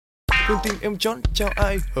Con tim em chón chào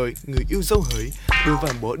ai hỡi người yêu dấu hỡi, đưa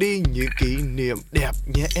vàng bỏ đi những kỷ niệm đẹp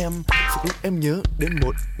nhé em. Sự lúc em nhớ đến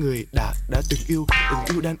một người đã từng yêu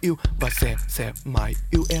đang yêu và sẽ mãi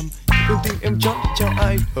yêu em. Con tim em chón chào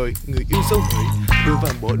ai hỡi người yêu dấu hỡi, đưa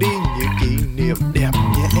vàng bỏ đi những kỷ niệm đẹp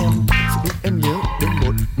nhé em. Sự lúc em nhớ đến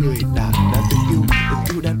một người đã từng yêu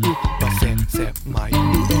đang yêu và sẽ mãi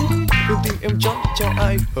yêu em. Con tim em chón chào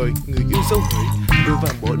ai hỡi người yêu dấu hỡi, đưa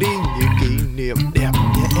vàng bỏ đi những kỷ niệm đẹp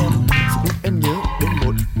nhé em. Sự lúc em nhớ đến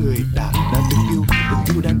một người đã từng yêu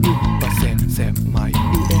đang yêu và sẽ mãi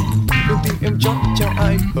yêu em. Con tim em chón chào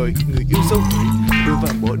ai hỡi người yêu dấu hỡi, đưa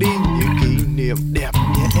vàng bỏ đi những kỷ niệm đẹp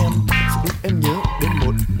nhé em. Sự lúc em nhớ đến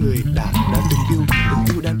một người đã từng yêu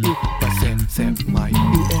đang yêu và sẽ mãi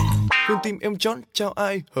yêu em. Con tim em chón chào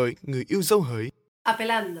ai hỡi người yêu dấu hỡi.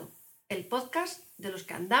 Appleando, el podcast de los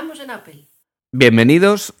que andamos en Apple.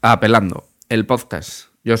 Bienvenidos a Appleando, el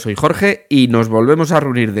podcast. Yo soy Jorge y nos volvemos a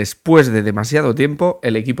reunir después de demasiado tiempo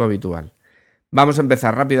el equipo habitual. Vamos a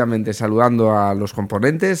empezar rápidamente saludando a los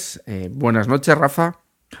componentes. Buenas noches, Rafa.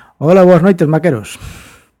 Hola, buenas noches, maqueros.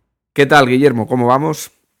 ¿Qué tal, Guillermo? ¿Cómo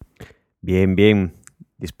vamos? Bien,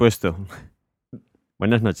 dispuesto.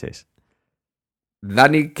 Buenas noches.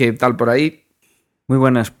 Dani, ¿qué tal por ahí? Muy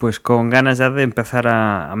buenas, pues con ganas ya de empezar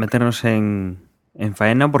a meternos en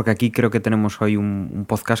faena, porque aquí creo que tenemos hoy un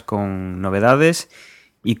podcast con novedades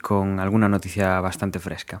y con alguna noticia bastante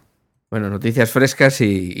fresca. Bueno, noticias frescas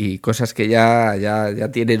y cosas que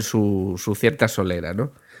ya tienen su cierta solera,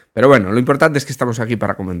 ¿no? Pero bueno, lo importante es que estamos aquí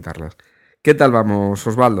para comentarlas. ¿Qué tal vamos,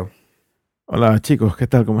 Osvaldo? Hola chicos, ¿qué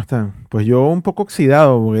tal? ¿Cómo están? Pues yo un poco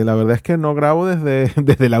oxidado, porque la verdad es que no grabo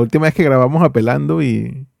desde la última vez que grabamos Appleando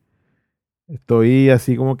y estoy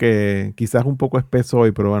así como que quizás un poco espeso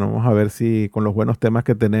hoy, pero bueno, vamos a ver si con los buenos temas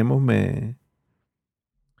que tenemos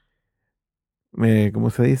 ¿cómo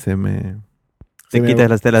se dice? Te quitas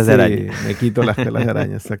las telas de araña. Me quito las telas de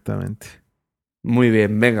araña, exactamente. Muy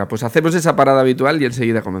bien, venga, pues hacemos esa parada habitual y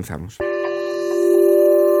enseguida comenzamos.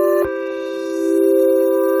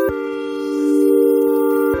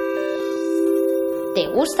 ¿Te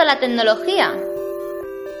gusta la tecnología?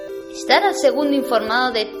 ¿Estar al segundo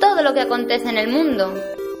informado de todo lo que acontece en el mundo?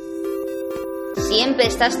 ¿Siempre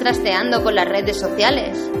estás trasteando con las redes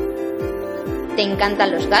sociales? ¿Te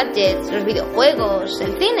encantan los gadgets, los videojuegos,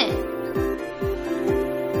 el cine?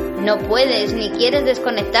 ¿No puedes ni quieres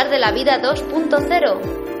desconectar de la vida 2.0?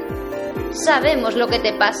 Sabemos lo que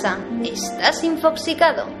te pasa. Estás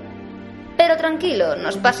infoxicado. Pero tranquilo,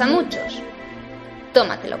 nos pasa a muchos.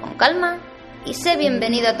 Tómatelo con calma y sé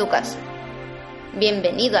bienvenido a tu casa.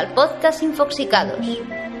 Bienvenido al podcast Infoxicados.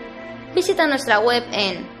 Visita nuestra web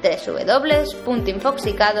en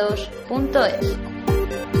www.infoxicados.es.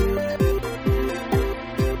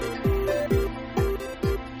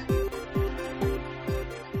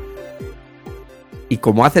 Y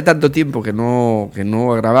como hace tanto tiempo que no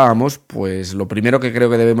grabábamos, pues lo primero que creo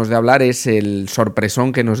que debemos de hablar es el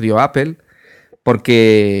sorpresón que nos dio Apple,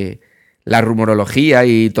 porque la rumorología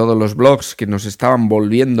y todos los blogs que nos estaban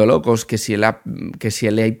volviendo locos, que si el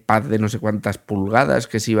iPad de no sé cuántas pulgadas,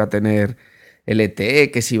 que si iba a tener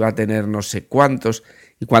LTE, que si iba a tener no sé cuántos,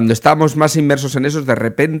 y cuando estábamos más inmersos en esos, de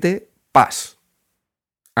repente, ¡pas!,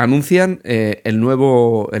 anuncian el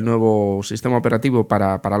nuevo sistema operativo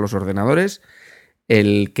para los ordenadores,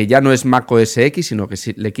 el que ya no es Mac OS X, sino que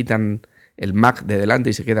le quitan el Mac de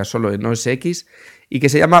delante y se queda solo en OS X, y que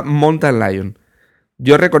se llama Mountain Lion.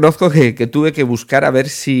 Yo reconozco que tuve que buscar a ver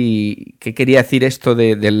qué quería decir esto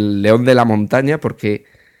del león de la montaña, porque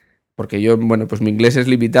yo, bueno, pues mi inglés es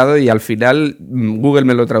limitado y al final Google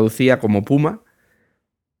me lo traducía como puma,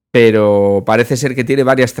 pero parece ser que tiene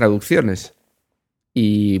varias traducciones.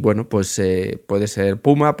 Y bueno, pues puede ser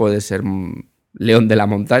puma, puede ser león de la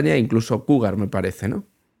montaña, incluso cougar, me parece, ¿no?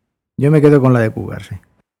 Yo me quedo con la de cougar, sí.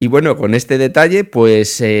 Y bueno, con este detalle,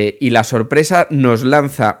 pues, y la sorpresa, nos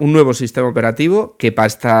lanza un nuevo sistema operativo que va a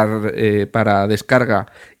estar para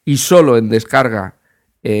descarga y solo en descarga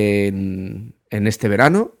en este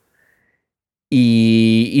verano.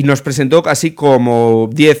 Y nos presentó casi como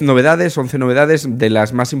 11 novedades de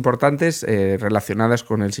las más importantes relacionadas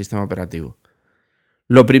con el sistema operativo.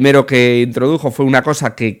 Lo primero que introdujo fue una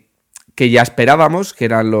cosa que ya esperábamos, que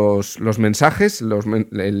eran los mensajes,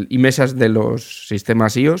 el iMessage de los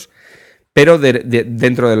sistemas iOS, pero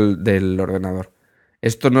dentro del ordenador.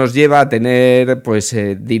 Esto nos lleva a tener pues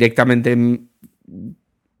directamente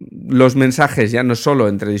los mensajes ya no solo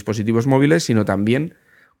entre dispositivos móviles, sino también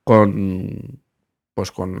con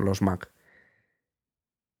los Mac.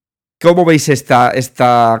 ¿Cómo veis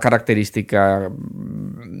esta característica?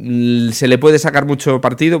 ¿Se le puede sacar mucho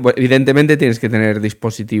partido? Pues, evidentemente tienes que tener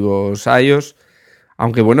dispositivos iOS,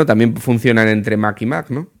 Aunque bueno, también funcionan entre Mac y Mac,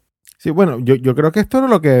 ¿no? Sí, bueno, yo creo que esto era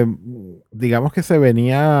lo que, digamos que se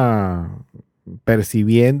venía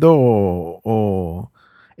percibiendo o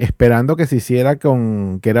esperando que se hiciera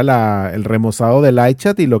que era el remozado del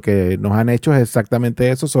iChat, y lo que nos han hecho es exactamente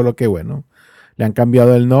eso, solo que bueno, le han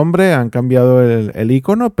cambiado el nombre, han cambiado el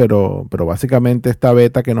icono, pero básicamente esta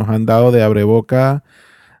beta que nos han dado de abrebocas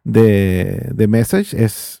de Message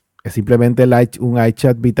es simplemente un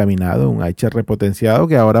iChat vitaminado, un iChat repotenciado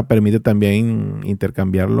que ahora permite también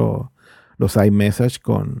intercambiar los iMessage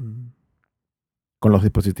con los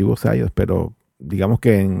dispositivos iOS, pero digamos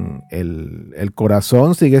que el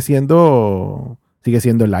corazón sigue siendo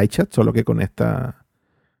el iChat, solo que con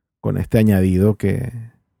este añadido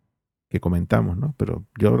que comentamos, ¿no? Pero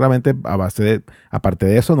yo realmente aparte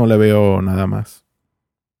de eso no le veo nada más.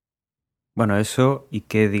 Bueno, eso, y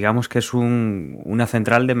que digamos que es una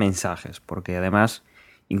central de mensajes, porque además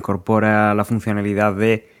incorpora la funcionalidad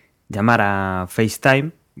de llamar a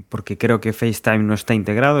FaceTime, porque creo que FaceTime no está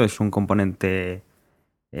integrado, es un componente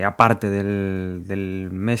aparte del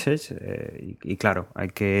Message, y claro, hay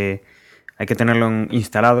que tenerlo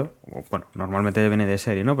instalado. Bueno, normalmente viene de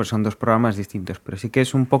serie, ¿no? Pues son dos programas distintos, pero sí que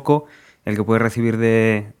es un poco el que puedes recibir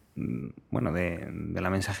de la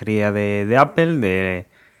mensajería de Apple,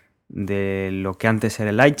 de lo que antes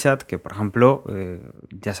era el iChat, que por ejemplo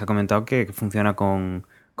ya se ha comentado que funciona con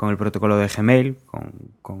el protocolo de Gmail,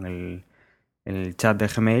 con el chat de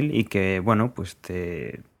Gmail, y que bueno, pues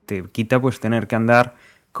te quita pues tener que andar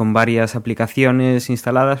con varias aplicaciones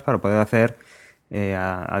instaladas para poder hacer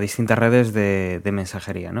a distintas redes de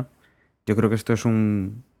mensajería, ¿no? Yo creo que esto es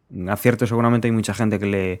un acierto. Seguramente hay mucha gente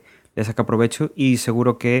que le saca provecho, y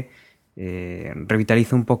seguro que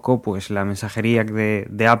revitaliza un poco pues la mensajería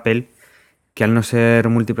de Apple, que al no ser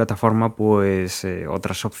multiplataforma, pues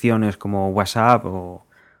otras opciones como WhatsApp o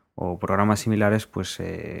programas similares pues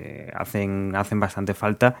hacen bastante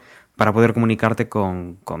falta para poder comunicarte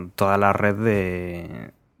con toda la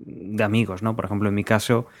red de amigos, ¿no? Por ejemplo, en mi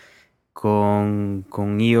caso, con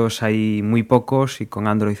iOS hay muy pocos y con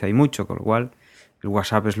Android hay mucho, con lo cual el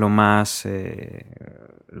WhatsApp es lo más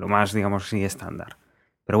digamos así, estándar.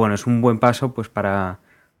 Pero bueno, es un buen paso pues para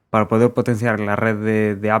poder potenciar la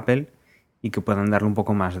red de Apple y que puedan darle un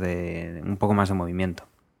poco más de movimiento.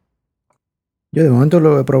 Yo de momento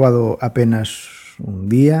lo he probado apenas un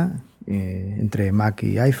día entre Mac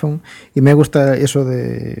y iPhone, y me gusta eso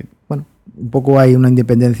de, bueno, un poco hay una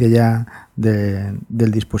independencia ya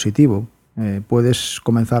del dispositivo. Puedes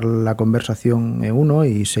comenzar la conversación en uno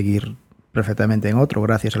y seguir perfectamente en otro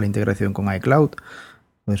gracias a la integración con iCloud.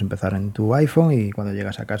 Puedes empezar en tu iPhone y cuando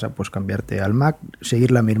llegas a casa pues cambiarte al Mac,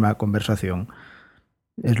 seguir la misma conversación.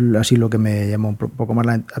 Es así lo que me llama un poco más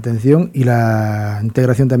la atención, y la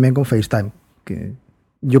integración también con FaceTime, que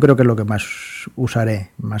yo creo que es lo que más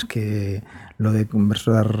usaré, más que lo de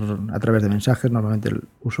conversar a través de mensajes. Normalmente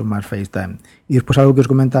uso más FaceTime. Y después algo que os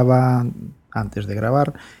comentaba antes de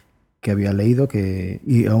grabar, que había leído,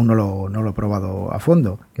 y aún no lo he probado a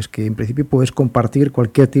fondo, que es que en principio puedes compartir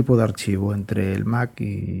cualquier tipo de archivo entre el Mac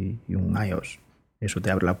y un iOS. Eso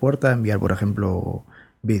te abre la puerta a enviar, por ejemplo,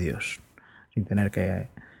 vídeos, sin tener que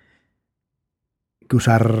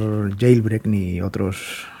usar jailbreak ni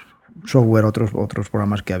otros software, otros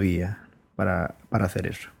programas que había para hacer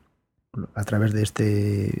eso. A través de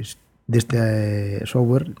este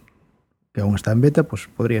software, que aún está en beta, pues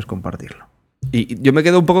podrías compartirlo. Y yo me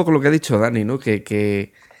quedo un poco con lo que ha dicho Dani, ¿no?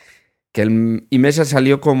 Que el iMessage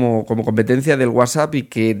salió como competencia del WhatsApp, y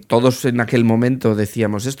que todos en aquel momento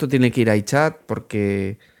decíamos, esto tiene que ir a iChat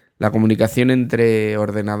porque la comunicación entre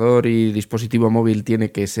ordenador y dispositivo móvil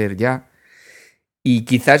tiene que ser ya. Y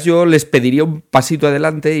quizás yo les pediría un pasito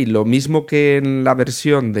adelante, y lo mismo que en la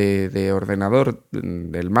versión de ordenador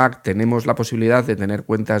del Mac tenemos la posibilidad de tener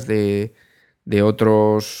cuentas de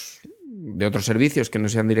otros servicios que no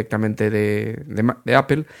sean directamente de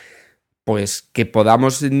Apple, pues que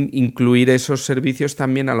podamos incluir esos servicios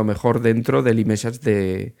también a lo mejor dentro del iMessage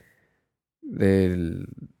del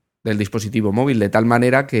dispositivo móvil, de tal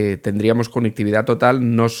manera que tendríamos conectividad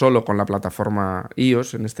total, no solo con la plataforma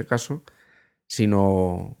iOS en este caso,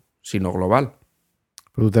 sino global.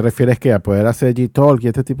 ¿Pero tú te refieres que a poder hacer Gtalk y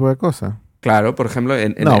este tipo de cosas? Claro, por ejemplo...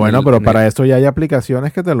 pero para eso ya hay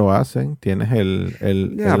aplicaciones que te lo hacen. Tienes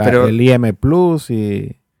el IM Plus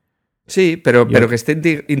y... Sí, pero que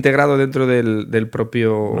esté integrado dentro del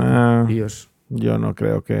propio iOS. Yo no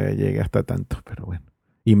creo que llegue hasta tanto, pero bueno.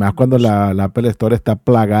 Y más cuando la Apple Store está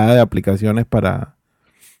plagada de aplicaciones para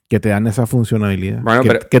que te dan esa funcionalidad. Bueno,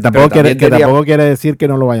 que tampoco también quiere decir que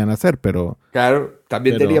no lo vayan a hacer, pero... Claro,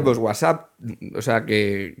 también pero- teníamos WhatsApp, o sea,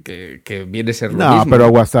 que viene a ser lo No, mismo. pero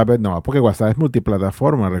WhatsApp no, porque WhatsApp es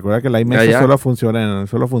multiplataforma. Recuerda que la iMessage Ya. solo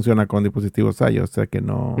funciona con dispositivos iOS, o sea que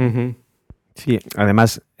no... Ujú. Sí,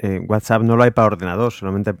 además WhatsApp no lo hay para ordenador,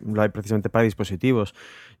 solamente lo hay precisamente para dispositivos.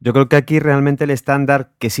 Yo creo que aquí realmente el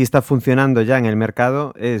estándar que sí está funcionando ya en el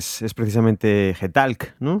mercado es precisamente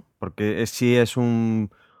Gtalk, ¿no? Porque sí es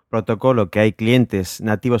un protocolo que hay clientes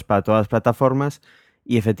nativos para todas las plataformas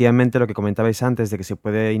y efectivamente lo que comentabais antes de que se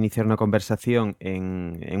puede iniciar una conversación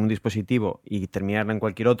en un dispositivo y terminarla en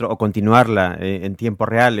cualquier otro o continuarla en tiempo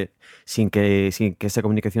real sin que esa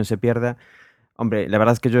comunicación se pierda. Hombre, la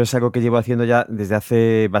verdad es que yo es algo que llevo haciendo ya desde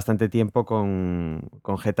hace bastante tiempo con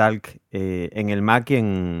Gtalk en el Mac y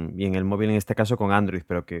en el móvil, en este caso con Android,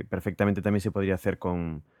 pero que perfectamente también se podría hacer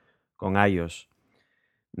con iOS.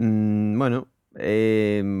 Bueno,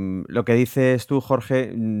 lo que dices tú,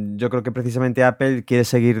 Jorge, yo creo que precisamente Apple quiere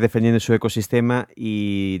seguir defendiendo su ecosistema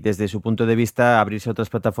y desde su punto de vista abrirse a otras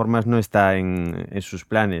plataformas no está en sus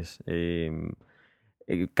planes.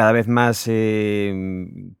 Cada vez más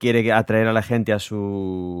quiere atraer a la gente a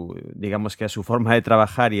su, digamos que a su forma de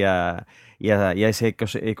trabajar y a ese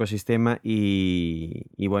ecosistema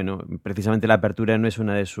y bueno, precisamente la apertura no es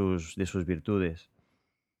una de sus virtudes.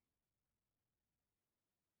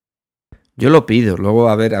 Yo lo pido, luego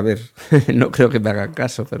a ver, no creo que me hagan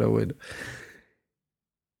caso, pero bueno.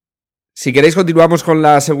 Si queréis continuamos con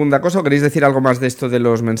la segunda cosa o queréis decir algo más de esto de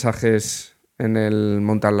los mensajes en el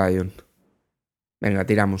Mountain Lion. Venga,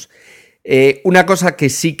 tiramos. Una cosa que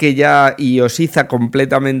sí que ya iosiza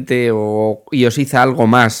completamente o iosiza algo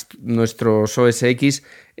más nuestros OS X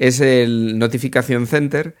es el Notification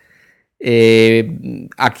Center.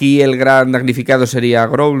 Aquí el gran damnificado sería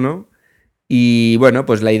Growl, ¿no? Y bueno,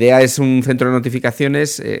 pues la idea es un centro de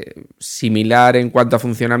notificaciones similar en cuanto a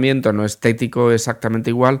funcionamiento, no estético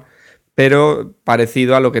exactamente igual, pero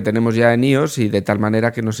parecido a lo que tenemos ya en iOS y de tal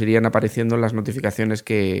manera que nos irían apareciendo las notificaciones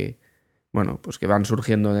que, bueno, pues que van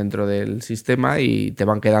surgiendo dentro del sistema y te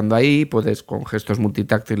van quedando ahí, puedes con gestos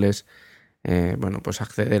multitáctiles, bueno, pues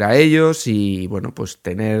acceder a ellos y, bueno, pues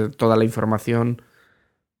tener toda la información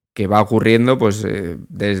que va ocurriendo, pues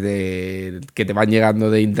desde que te van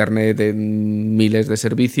llegando de internet en miles de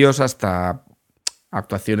servicios hasta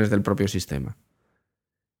actuaciones del propio sistema.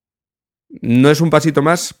 ¿No es un pasito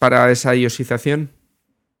más para esa iosización?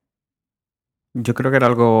 Yo creo que era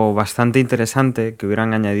algo bastante interesante que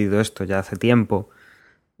hubieran añadido esto ya hace tiempo.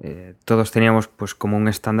 Todos teníamos pues como un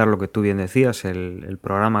estándar lo que tú bien decías, el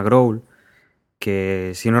programa Growl,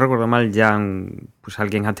 que si no recuerdo mal ya pues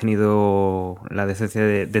alguien ha tenido la decencia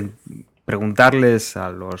de preguntarles a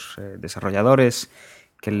los desarrolladores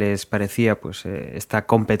qué les parecía pues esta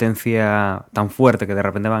competencia tan fuerte que de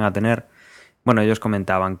repente van a tener. Bueno, ellos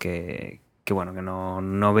comentaban que bueno, que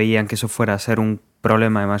no veían que eso fuera a ser un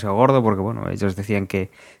problema demasiado gordo, porque bueno, ellos decían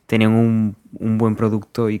que tenían un buen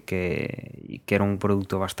producto y que era un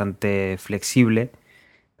producto bastante flexible,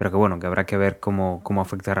 pero que bueno, que habrá que ver cómo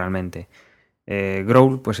afecta realmente.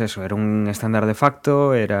 Growl, pues eso, era un estándar de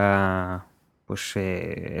facto, era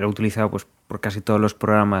utilizado pues por casi todos los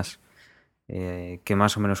programas que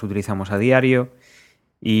más o menos utilizamos a diario.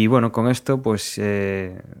 Y bueno, con esto pues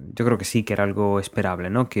yo creo que sí que era algo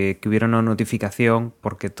esperable, ¿no? Que hubiera una notificación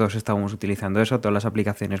porque todos estábamos utilizando eso, todas las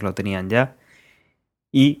aplicaciones lo tenían ya.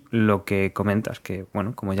 Y lo que comentas, que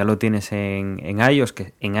bueno, como ya lo tienes en iOS,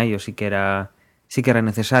 que en iOS sí que era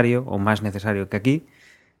necesario o más necesario que aquí,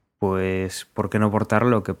 pues ¿por qué no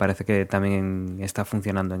portarlo? Que parece que también está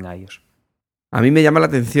funcionando en iOS. A mí me llama la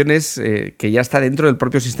atención es que ya está dentro del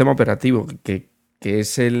propio sistema operativo, que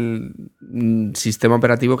es el sistema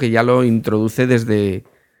operativo que ya lo introduce desde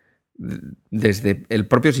el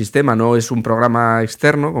propio sistema. No es un programa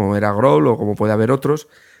externo, como era Growl o como puede haber otros,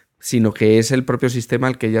 sino que es el propio sistema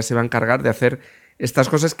el que ya se va a encargar de hacer estas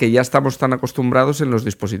cosas que ya estamos tan acostumbrados en los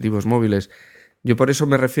dispositivos móviles. Yo por eso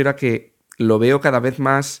me refiero a que lo veo cada vez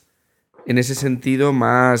más, en ese sentido,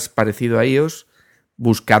 más parecido a iOS,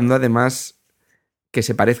 buscando además que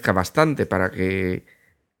se parezca bastante para que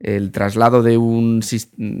el traslado de una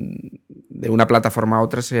plataforma a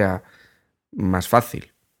otra sea más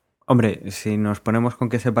fácil. Hombre, si nos ponemos con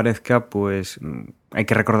que se parezca, pues hay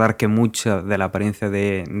que recordar que mucha de la apariencia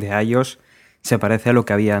de iOS se parece a lo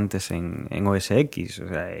que había antes en OS X, o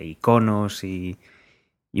sea, iconos y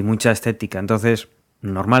mucha estética. Entonces,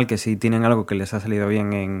 normal que si tienen algo que les ha salido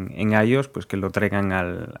bien en iOS, pues que lo traigan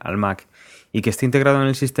al Mac. Y que esté integrado en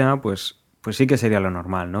el sistema, pues sí que sería lo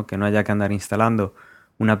normal, ¿no? Que no haya que andar instalando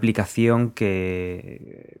una aplicación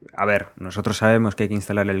que... A ver, nosotros sabemos que hay que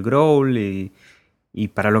instalar el Growl y y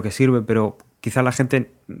para lo que sirve, pero quizá la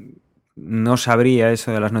gente no sabría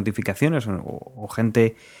eso de las notificaciones, o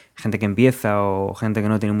gente que empieza o gente que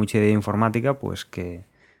no tiene mucha idea de informática, pues que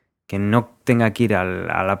no tenga que ir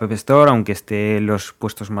al App Store, aunque esté en los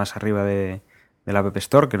puestos más arriba del App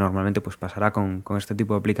Store, que normalmente pues pasará con este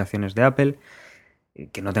tipo de aplicaciones de Apple,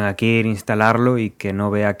 que no tenga que ir a instalarlo y que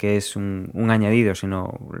no vea que es un añadido,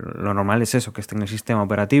 sino lo normal es eso, que esté en el sistema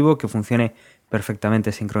operativo, que funcione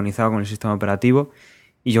perfectamente sincronizado con el sistema operativo,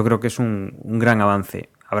 y yo creo que es un gran avance.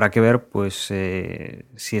 Habrá que ver pues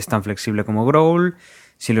si es tan flexible como Growl,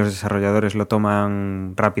 si los desarrolladores lo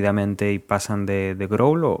toman rápidamente y pasan de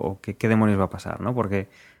Growl, o qué demonios va a pasar, ¿no? Porque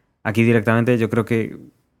aquí directamente yo creo que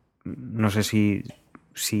no sé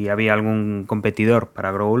si había algún competidor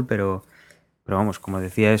para Growl, pero vamos, como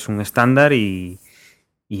decía, es un estándar y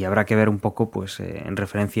habrá que ver un poco, pues, en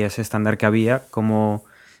referencia a ese estándar que había, cómo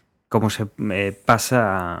se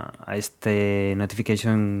pasa a este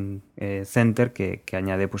Notification Center que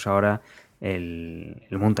añade pues ahora el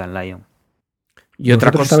Mountain Lion. Y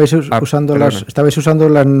otra cosa, estabais usando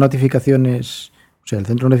las notificaciones, o sea, el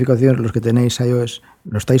centro de notificaciones, los que tenéis iOS,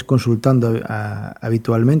 ¿lo estáis consultando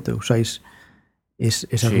habitualmente? ¿Usáis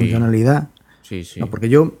esa funcionalidad? Sí, sí. No, porque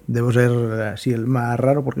yo debo ser así el más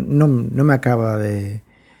raro, porque no me acaba de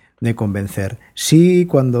convencer. Sí,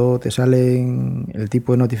 cuando te salen el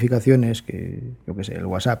tipo de notificaciones, que yo qué sé, el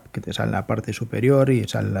WhatsApp, que te sale en la parte superior y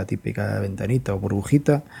sale la típica ventanita o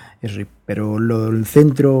burbujita, eso sí, pero el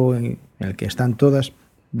centro en el que están todas,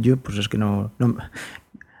 yo pues es que no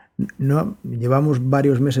llevamos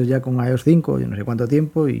varios meses ya con iOS 5, yo no sé cuánto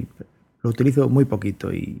tiempo, y lo utilizo muy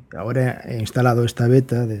poquito, y ahora he instalado esta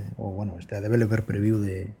beta, esta developer preview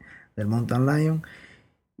del Mountain Lion,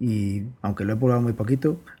 y aunque lo he probado muy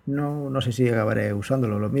poquito, no sé si acabaré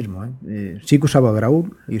usándolo lo mismo, ¿eh? Sí que usaba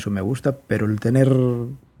Growl y eso me gusta, pero el tener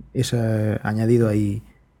ese añadido ahí,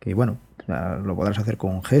 que bueno, lo podrás hacer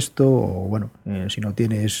con gesto, o bueno, si no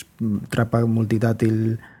tienes trapa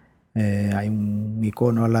multitáctil, hay un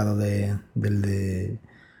icono al lado de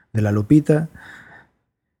la lupita.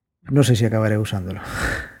 No sé si acabaré usándolo.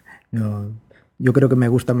 Yo creo que me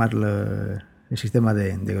gusta más el sistema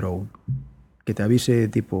de Growl, que te avise,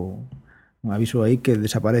 tipo un aviso ahí que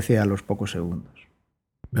desaparece a los pocos segundos.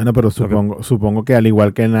 Bueno, pero supongo que al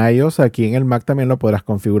igual que en iOS, aquí en el Mac también lo podrás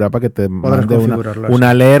configurar para que te mande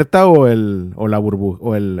una alerta o la burbuja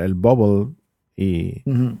o el bubble, y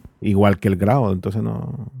igual que el Growl. Entonces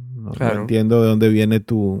no entiendo de dónde viene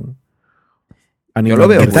tu... Yo lo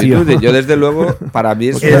veo muy útil. Yo desde luego, para mí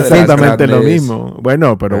es exactamente lo mismo.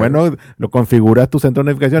 Bueno, pero bueno, lo configuras tu centro de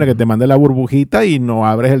notificaciones, que te mande la burbujita y no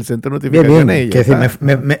abres el centro de notificaciones.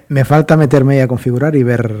 Bien. Me falta meterme ahí a configurar y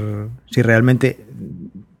ver si realmente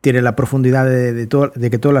tiene la profundidad de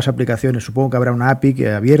que todas las aplicaciones, supongo que habrá una API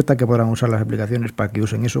abierta que podrán usar las aplicaciones para que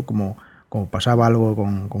usen eso, como pasaba algo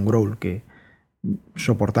con Growl, que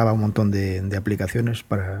soportaba un montón de aplicaciones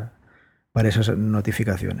para esas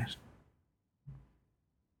notificaciones.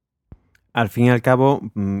 Al fin y al cabo,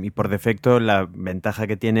 y por defecto, la ventaja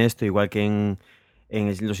que tiene esto, igual que en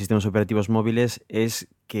los sistemas operativos móviles, es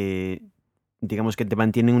que, digamos, que te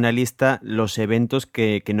mantienen una lista los eventos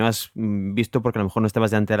que no has visto porque a lo mejor no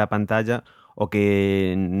estabas delante de la pantalla, o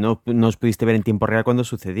que no os pudiste ver en tiempo real cuando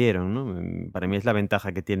sucedieron, ¿no? Para mí es la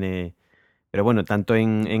ventaja que tiene. Pero bueno, tanto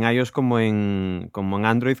en iOS como en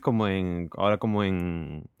Android, ahora como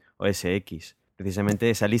en OS X. Precisamente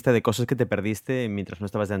esa lista de cosas que te perdiste mientras no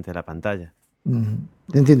estabas delante de la pantalla.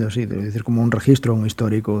 Te entiendo, sí, debe decir como un registro, un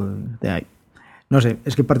histórico de ahí. No sé,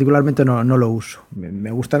 es que particularmente no lo uso. Me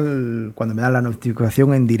gusta cuando me dan la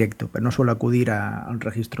notificación en directo, pero no suelo acudir a un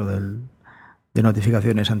registro de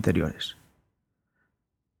notificaciones anteriores.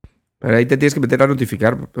 Pero ahí te tienes que meter a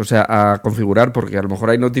notificar, o sea, a configurar, porque a lo mejor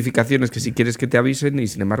hay notificaciones que sí quieres que te avisen y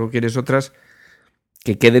sin embargo quieres otras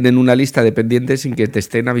que queden en una lista de pendientes sin que te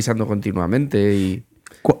estén avisando continuamente. Y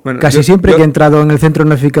bueno, casi siempre que he entrado en el centro de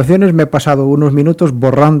notificaciones me he pasado unos minutos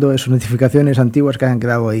borrando esas notificaciones antiguas que han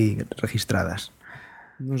quedado ahí registradas.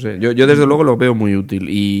 No sé, yo desde luego lo veo muy útil,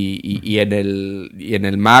 y en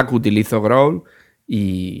el Mac utilizo Growl,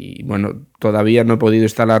 y bueno, todavía no he podido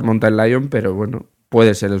instalar Mountain Lion, pero bueno,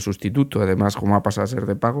 puede ser el sustituto. Además, como ha pasado a ser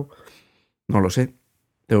de pago, no lo sé,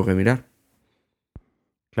 tengo que mirar.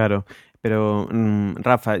 Claro. Pero,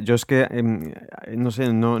 Rafa, yo es que, no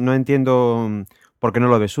sé, no entiendo por qué no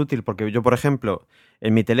lo ves útil. Porque yo, por ejemplo,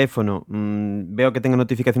 en mi teléfono veo que tengo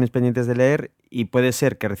notificaciones pendientes de leer y puede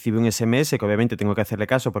ser que recibe un SMS, que obviamente tengo que hacerle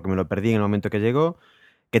caso porque me lo perdí en el momento que llegó,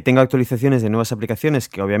 que tengo actualizaciones de nuevas aplicaciones,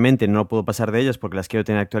 que obviamente no puedo pasar de ellas porque las quiero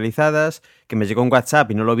tener actualizadas, que me llegó un WhatsApp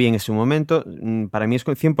y no lo vi en ese momento, para mí es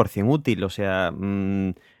 100% útil. O sea,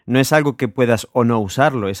 no es algo que puedas o no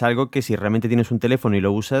usarlo, es algo que si realmente tienes un teléfono y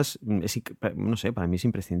lo usas, no sé, para mí es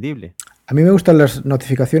imprescindible. A mí me gustan las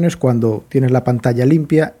notificaciones cuando tienes la pantalla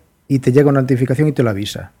limpia y te llega una notificación y te lo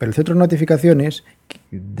avisa. Pero el centro de notificaciones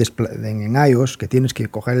en iOS, que tienes que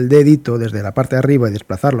coger el dedito desde la parte de arriba y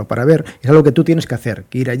desplazarlo para ver, es algo que tú tienes que hacer,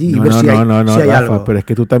 que ir allí y ver si hay Rafa, algo. Pero es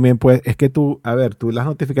que tú también puedes, tú las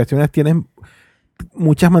notificaciones tienen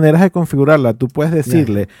muchas maneras de configurarla. Tú puedes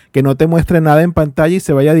decirle que no te muestre nada en pantalla y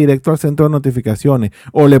se vaya directo al centro de notificaciones.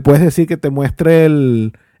 O le puedes decir que te muestre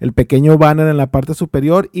el pequeño banner en la parte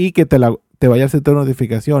superior y que te vaya al centro de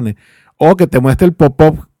notificaciones. O que te muestre el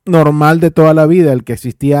pop-up normal de toda la vida, el que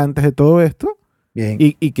existía antes de todo esto. Bien.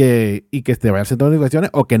 Y que te vaya al centro de notificaciones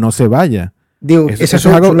o que no se vaya. Digo, esas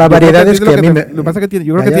son las variedades que a mí me... Lo que pasa es que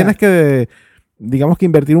yo creo que tienes que, digamos, que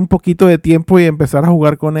invertir un poquito de tiempo y empezar a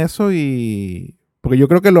jugar con eso y... Porque yo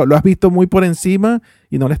creo que lo has visto muy por encima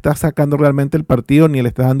y no le estás sacando realmente el partido ni le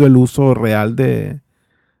estás dando el uso real de...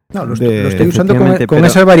 No, lo estoy usando con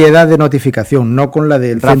esa variedad de notificación, no con la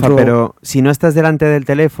del Rafa, centro... pero si no estás delante del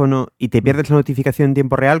teléfono y te pierdes la notificación en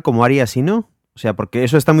tiempo real, ¿cómo harías si no? O sea, porque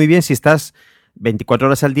eso está muy bien si estás 24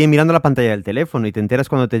 horas al día mirando la pantalla del teléfono y te enteras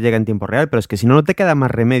cuando te llega en tiempo real, pero es que si no, no te queda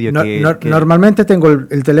más remedio que... Normalmente tengo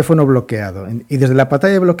el teléfono bloqueado y desde la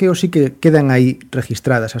pantalla de bloqueo sí que quedan ahí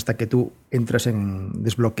registradas hasta que tú entras en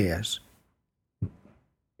desbloqueas.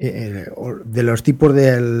 De los tipos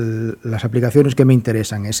de las aplicaciones que me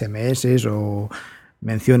interesan, SMS o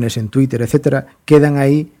menciones en Twitter, etcétera, quedan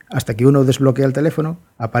ahí hasta que uno desbloquea el teléfono,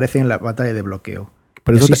 aparece en la pantalla de bloqueo.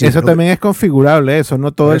 Pero eso también es configurable, eso no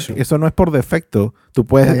es por defecto. Tú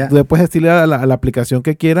puedes decirle a la aplicación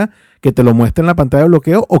que quiera que te lo muestre en la pantalla de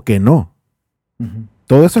bloqueo o que no. Uh-huh.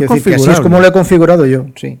 Todo eso es configurable. Así es como lo he configurado yo,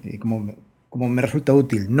 sí, y como me resulta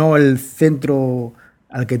útil, no el centro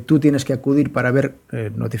al que tú tienes que acudir para ver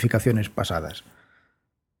notificaciones pasadas.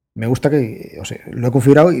 Me gusta lo he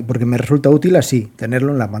configurado porque me resulta útil así,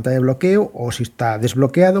 tenerlo en la pantalla de bloqueo o si está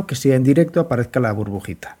desbloqueado, que sea en directo aparezca la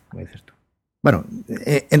burbujita, como dices tú. Bueno,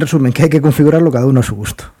 en resumen, que hay que configurarlo cada uno a su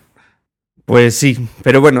gusto. Pues sí,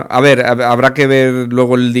 pero bueno, a ver, habrá que ver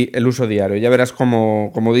luego el uso diario. Ya verás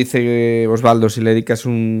como dice Osvaldo, si le dedicas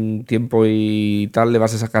un tiempo y tal, le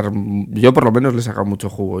vas a sacar... Yo por lo menos le he sacado mucho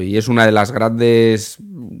jugo y es una de las grandes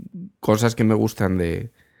cosas que me gustan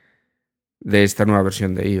de esta nueva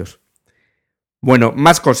versión de iOS. Bueno,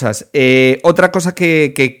 más cosas. Otra cosa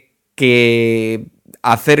que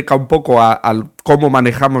acerca un poco a cómo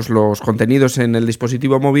manejamos los contenidos en el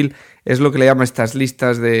dispositivo móvil es lo que le llama estas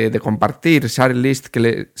listas de compartir, share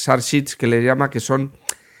sheets que le llama, que son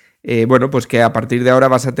pues que a partir de ahora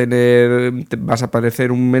vas a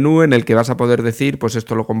aparecer un menú en el que vas a poder decir, pues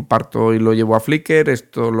esto lo comparto y lo llevo a Flickr,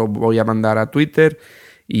 esto lo voy a mandar a Twitter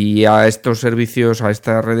y a estos servicios, a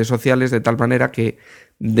estas redes sociales, de tal manera que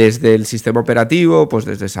desde el sistema operativo, pues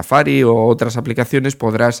desde Safari o otras aplicaciones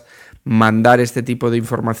podrás mandar este tipo de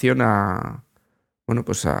información a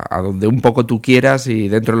donde un poco tú quieras y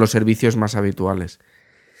dentro de los servicios más habituales.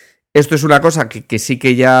 Esto es una cosa que sí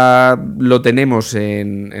que ya lo tenemos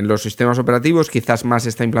en los sistemas operativos, quizás más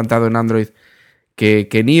está implantado en Android que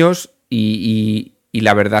en iOS y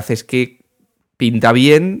la verdad es que pinta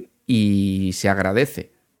bien y se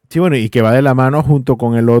agradece. Sí, bueno, y que va de la mano junto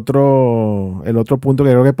con el otro punto que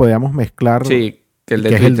creo que podríamos mezclar. Sí, que el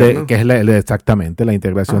de Twitter, ¿no? Que es exactamente la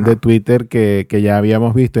integración de Twitter que ya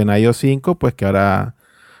habíamos visto en iOS 5, pues que ahora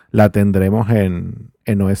la tendremos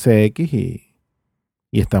en OS X y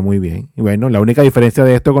está muy bien. Y bueno, la única diferencia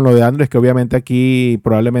de esto con lo de Android es que obviamente aquí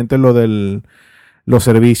probablemente los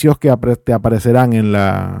servicios que te aparecerán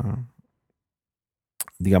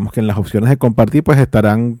digamos que en las opciones de compartir, pues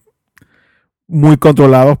estarán muy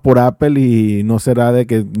controlados por Apple y no será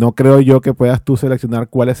no creo yo que puedas tú seleccionar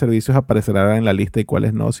cuáles servicios aparecerán en la lista y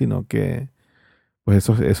cuáles no, sino que pues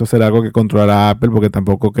eso será algo que controlará Apple, porque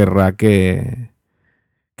tampoco querrá que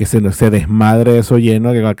se desmadre eso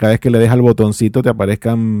lleno, que cada vez que le dejas el botoncito te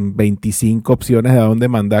aparezcan 25 opciones de a dónde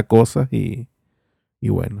mandar cosas y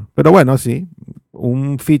bueno. Pero bueno, sí,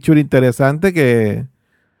 un feature interesante que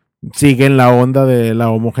sigue en la onda de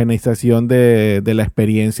la homogeneización de la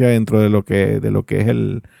experiencia dentro de lo que es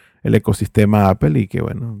el ecosistema Apple y que,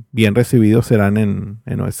 bueno, bien recibidos serán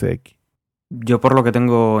en OS X. Yo, por lo que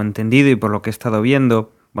tengo entendido y por lo que he estado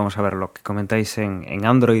viendo, vamos a ver lo que comentáis en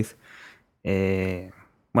Android,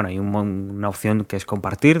 hay una opción que es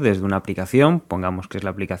compartir desde una aplicación, pongamos que es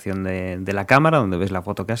la aplicación de la cámara, donde ves la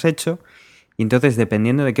foto que has hecho, y entonces,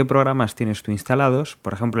 dependiendo de qué programas tienes tú instalados,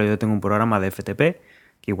 por ejemplo, yo tengo un programa de FTP,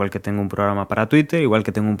 que igual que tengo un programa para Twitter, igual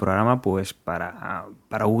que tengo un programa pues para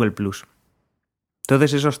Google+.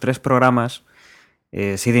 Entonces esos 3 programas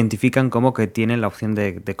se identifican como que tienen la opción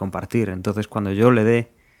de compartir. Entonces cuando yo le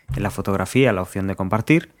dé en la fotografía la opción de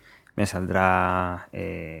compartir, me saldrá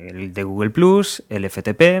el de Google+, el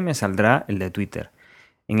FTP, me saldrá el de Twitter.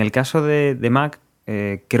 En el caso de Mac,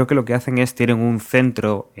 creo que lo que hacen es, tienen un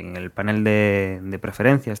centro en el panel de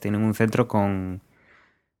preferencias, tienen un centro con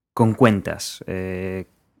cuentas.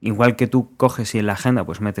 Igual que tú coges y en la agenda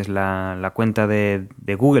pues metes la cuenta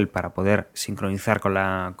de Google para poder sincronizar con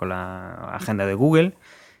la agenda de Google,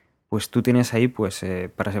 pues tú tienes ahí pues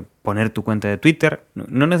para poner tu cuenta de Twitter.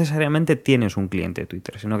 No necesariamente tienes un cliente de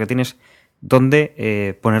Twitter, sino que tienes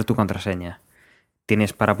donde poner tu contraseña.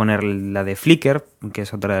 Tienes para poner la de Flickr, que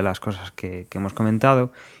es otra de las cosas que hemos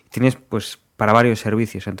comentado. Tienes pues para varios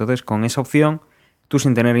servicios. Entonces con esa opción, tú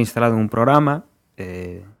sin tener instalado un programa,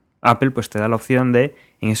 Apple pues te da la opción de,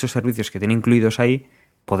 en esos servicios que tiene incluidos ahí,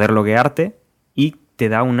 poder loguearte y te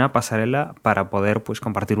da una pasarela para poder pues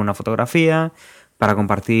compartir una fotografía, para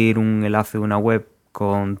compartir un enlace de una web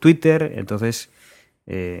con Twitter. Entonces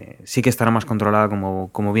sí que estará más controlada,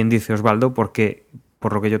 como bien dice Osvaldo, porque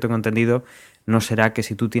por lo que yo tengo entendido, no será que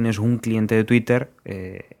si tú tienes un cliente de Twitter,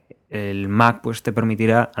 el Mac pues te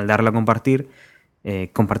permitirá, al darle a compartir,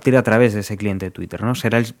 compartir a través de ese cliente de Twitter, ¿no?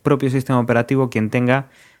 Será el propio sistema operativo quien tenga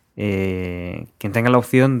la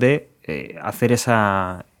opción de hacer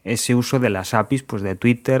ese uso de las APIs pues de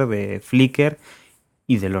Twitter, de Flickr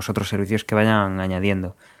y de los otros servicios que vayan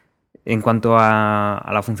añadiendo. En cuanto a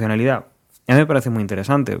la funcionalidad, a mí me parece muy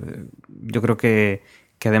interesante. Yo creo que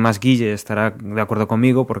además Guille estará de acuerdo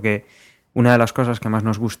conmigo, porque una de las cosas que más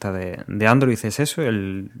nos gusta de Android es eso,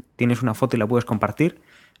 tienes una foto y la puedes compartir.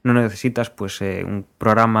 No necesitas pues un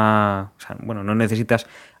programa, o sea, bueno, no necesitas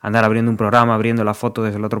andar abriendo un programa, abriendo la foto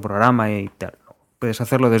desde el otro programa y tal. Puedes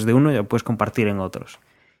hacerlo desde uno y lo puedes compartir en otros.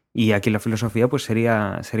 Y aquí la filosofía pues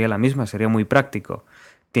sería la misma, sería muy práctico.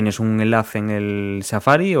 Tienes un enlace en el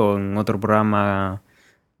Safari o en otro programa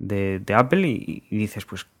de Apple y dices,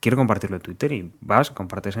 pues quiero compartirlo en Twitter, y vas,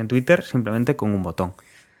 compartes en Twitter simplemente con un botón.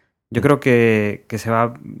 Yo creo que se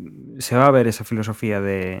va a ver esa filosofía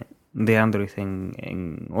de Android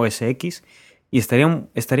en OS X, y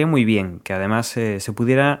estaría muy bien que además se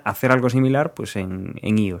pudiera hacer algo similar pues en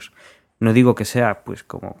iOS. No digo que sea pues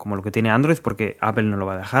como lo que tiene Android, porque Apple no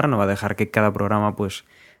va a dejar que cada programa pues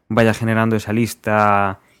vaya generando esa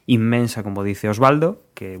lista inmensa, como dice Osvaldo,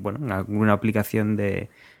 que bueno, en alguna aplicación de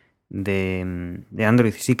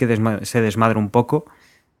Android sí que se desmadra un poco.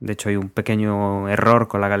 De hecho hay un pequeño error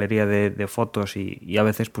con la galería de fotos y a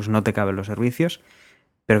veces pues no te caben los servicios.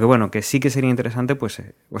 Pero que bueno, que sí que sería interesante, pues,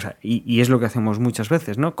 y es lo que hacemos muchas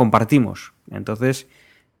veces, ¿no? Compartimos. Entonces,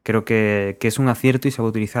 creo que es un acierto y se va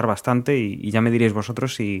a utilizar bastante, y ya me diréis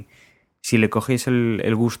vosotros si le cogéis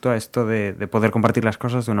el gusto a esto de poder compartir las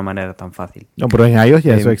cosas de una manera tan fácil. No, pero en iOS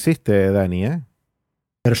ya eso existe, Dani, ¿eh?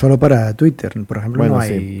 Pero solo para Twitter, por ejemplo, bueno, no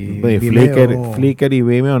hay sí. Flickr y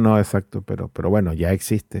Vimeo no, exacto, pero bueno, ya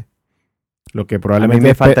existe. Lo que probablemente a mí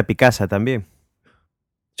me falta Picasa también.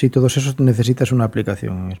 Sí, todos esos necesitas una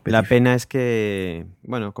aplicación específica. La pena es que,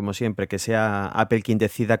 bueno, como siempre, que sea Apple quien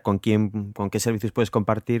decida con qué servicios puedes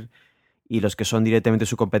compartir, y los que son directamente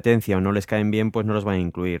su competencia o no les caen bien, pues no los van a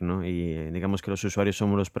incluir, ¿no? Y digamos que los usuarios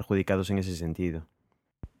somos los perjudicados en ese sentido.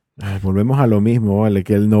 Volvemos a lo mismo, ¿vale?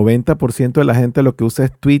 Que el 90% de la gente lo que usa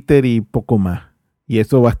es Twitter y poco más. Y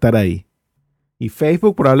eso va a estar ahí. Y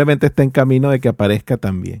Facebook probablemente está en camino de que aparezca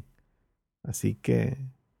también. Así que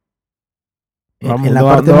vamos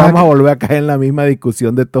a volver a caer en la misma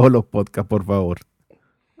discusión de todos los podcasts, por favor.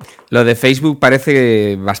 Lo de Facebook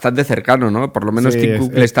parece bastante cercano, ¿no? Por lo menos Sí, Tim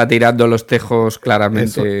Cook le está tirando los tejos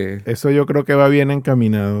claramente. Eso yo creo que va bien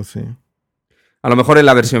encaminado, sí. A lo mejor en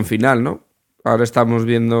la versión final, ¿no? Ahora estamos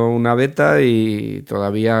viendo una beta y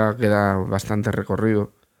todavía queda bastante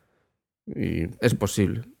recorrido. Y es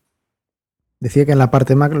posible. Decía que en la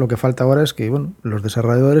parte Mac lo que falta ahora es que bueno, los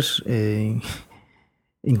desarrolladores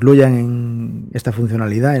incluyan en esta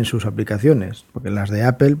funcionalidad en sus aplicaciones, porque las de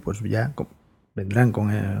Apple pues ya vendrán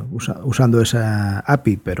usando esa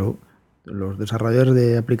API, pero los desarrolladores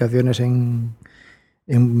de aplicaciones en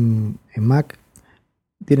Mac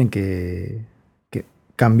tienen que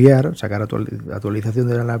cambiar, sacar actualización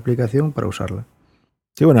de la aplicación para usarla.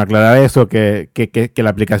 Sí, bueno, aclarar eso, que la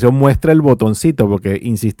aplicación muestra el botoncito, porque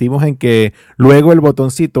insistimos en que luego el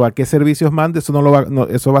botoncito a qué servicios mande, eso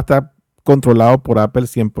va a estar controlado por Apple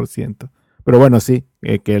 100%. Pero bueno, sí,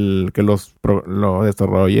 que los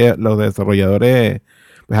desarrolladores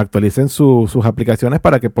pues actualicen sus aplicaciones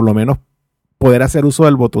para que por lo menos poder hacer uso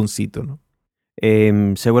del botoncito, ¿no?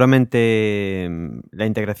 Seguramente la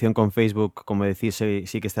integración con Facebook, como decís,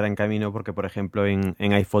 sí que estará en camino porque, por ejemplo, en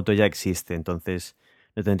iPhoto ya existe. Entonces,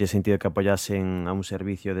 no tendría sentido que apoyasen a un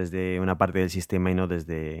servicio desde una parte del sistema y no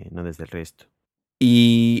desde el resto.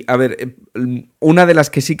 Y, a ver, una de las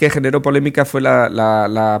que sí que generó polémica fue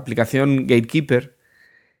la aplicación Gatekeeper,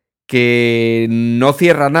 que no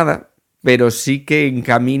cierra nada, pero sí que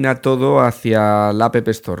encamina todo hacia la App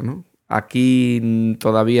Store, ¿no? Aquí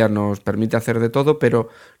todavía nos permite hacer de todo, pero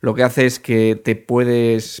lo que hace es que te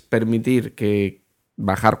puedes permitir que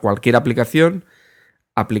bajar cualquier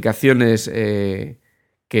aplicaciones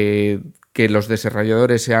que los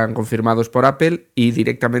desarrolladores sean confirmados por Apple y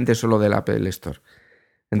directamente solo del Apple Store.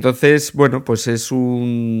 Entonces, bueno, pues es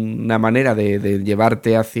una manera de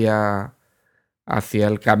llevarte hacia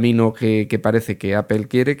el camino que parece que Apple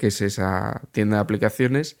quiere, que es esa tienda de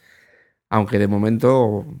aplicaciones, aunque de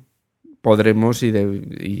momento podremos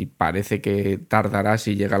y parece que tardará,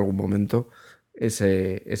 si llega algún momento,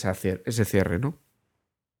 ese cierre, ¿no?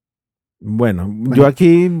 Bueno, yo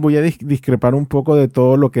aquí voy a discrepar un poco de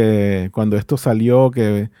todo lo que cuando esto salió,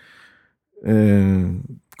 que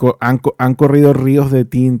han corrido ríos de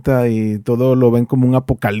tinta y todo lo ven como un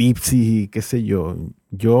apocalipsis y qué sé yo.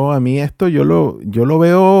 A mí esto yo lo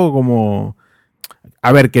veo como,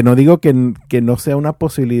 a ver, que no digo que no sea una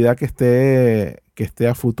posibilidad que esté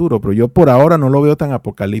a futuro, pero yo por ahora no lo veo tan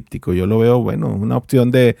apocalíptico. Yo lo veo, bueno, una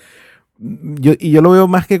opción yo lo veo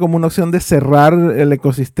más que como una opción de cerrar el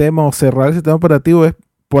ecosistema o cerrar el sistema operativo.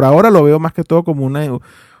 Por ahora lo veo más que todo como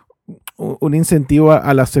un incentivo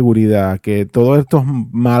a la seguridad, que todos estos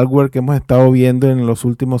malware que hemos estado viendo en los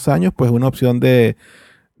últimos años, pues una opción de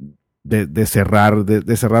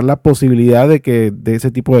cerrar la posibilidad de que de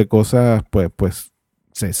ese tipo de cosas pues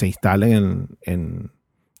se instalen en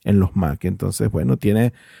los Mac. Entonces, bueno,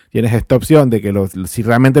 tienes esta opción de que si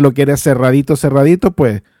realmente lo quieres cerradito,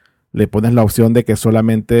 pues le pones la opción de que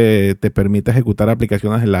solamente te permita ejecutar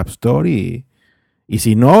aplicaciones en el App Store y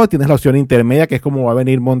si no, tienes la opción intermedia, que es como va a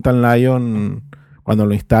venir Mountain Lion cuando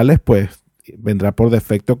lo instales, pues vendrá por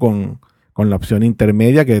defecto con la opción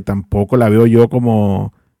intermedia, que tampoco la veo yo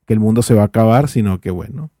como que el mundo se va a acabar, sino que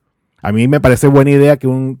bueno, a mí me parece buena idea que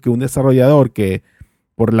un desarrollador que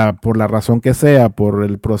por la razón que sea, por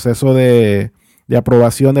el proceso de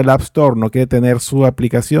aprobación del App Store, no quiere tener su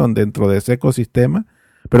aplicación dentro de ese ecosistema,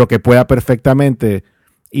 pero que pueda perfectamente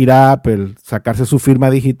ir a Apple, sacarse su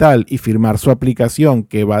firma digital y firmar su aplicación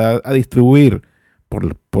que va a distribuir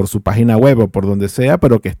por su página web o por donde sea,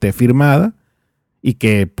 pero que esté firmada y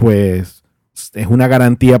que pues es una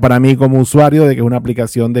garantía para mí como usuario de que es una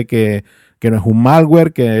aplicación de que no es un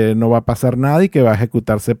malware, que no va a pasar nada y que va a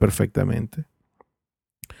ejecutarse perfectamente.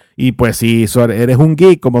 Y pues si eres un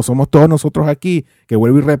geek, como somos todos nosotros aquí, que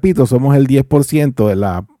vuelvo y repito, somos el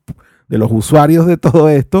 10% de los usuarios de todo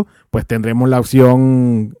esto, pues tendremos la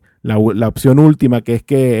opción última, que es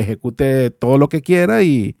que ejecute todo lo que quiera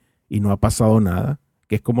y no ha pasado nada,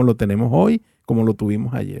 que es como lo tenemos hoy, como lo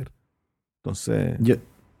tuvimos ayer. Entonces,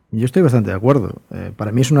 yo estoy bastante de acuerdo.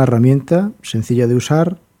 Para mí es una herramienta sencilla de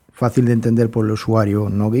usar, fácil de entender por el usuario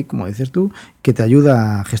no geek, como dices tú, que te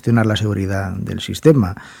ayuda a gestionar la seguridad del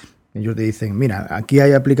sistema. Ellos te dicen, mira, aquí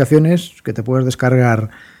hay aplicaciones que te puedes descargar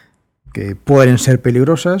que pueden ser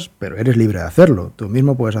peligrosas, pero eres libre de hacerlo. Tú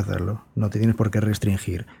mismo puedes hacerlo. No te tienes por qué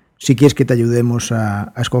restringir. Si quieres que te ayudemos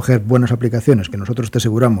a escoger buenas aplicaciones que nosotros te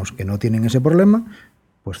aseguramos que no tienen ese problema,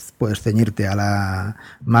 pues puedes ceñirte a la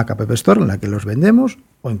Mac App Store en la que los vendemos,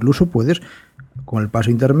 o incluso puedes, con el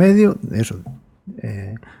paso intermedio,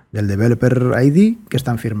 del Developer ID, que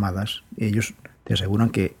están firmadas. Y ellos te aseguran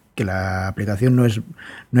que la aplicación no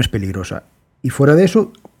es peligrosa. Y fuera de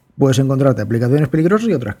eso, puedes encontrarte aplicaciones peligrosas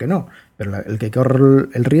y otras que no, pero el que corre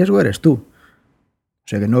el riesgo eres tú. O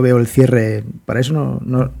sea que no veo el cierre, para eso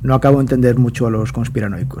no acabo de entender mucho a los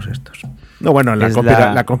conspiranoicos estos. No, bueno,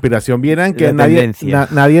 la conspiración viene en que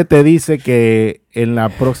nadie te dice que en la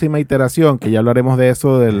próxima iteración, que ya hablaremos de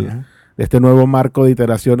eso, de este nuevo marco de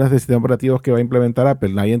iteraciones de sistemas operativos que va a implementar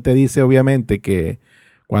Apple, nadie te dice obviamente que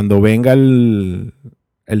cuando venga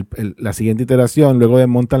la siguiente iteración, luego de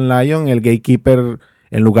Mountain Lion, el Gatekeeper,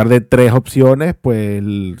 en lugar de 3 opciones, pues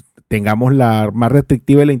tengamos la más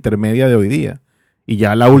restrictiva y la intermedia de hoy día. Y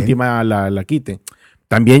ya la última la quiten.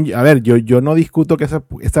 También, a ver, yo no discuto que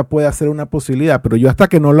esa pueda ser una posibilidad, pero yo hasta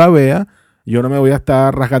que no la vea, yo no me voy a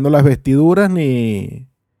estar rasgando las vestiduras ni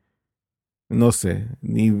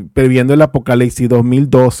previendo el apocalipsis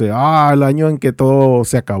 2012. El año en que todo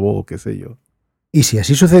se acabó, qué sé yo. Y si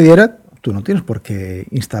así sucediera, tú no tienes por qué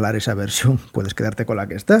instalar esa versión, puedes quedarte con la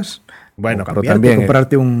que estás. Bueno, pero también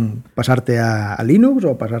pasarte a Linux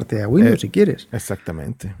o pasarte a Windows si quieres.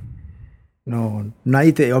 Exactamente. No,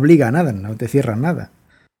 nadie te obliga a nada, no te cierran nada.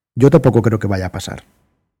 Yo tampoco creo que vaya a pasar.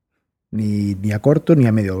 Ni a corto ni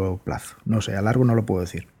a medio plazo. No sé, a largo no lo puedo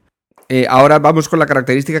decir. Ahora vamos con la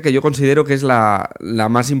característica que yo considero que es la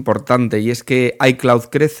más importante, y es que iCloud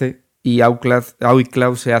crece y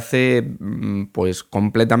iCloud se hace pues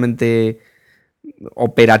completamente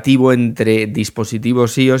operativo entre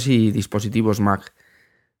dispositivos iOS y dispositivos Mac.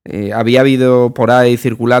 Había habido por ahí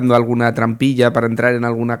circulando alguna trampilla para entrar en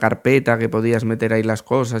alguna carpeta que podías meter ahí las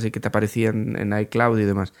cosas y que te aparecían en iCloud y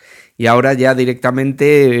demás. Y ahora ya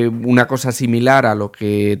directamente una cosa similar a lo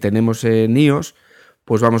que tenemos en iOS,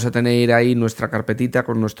 pues vamos a tener ahí nuestra carpetita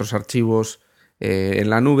con nuestros archivos en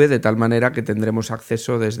la nube, de tal manera que tendremos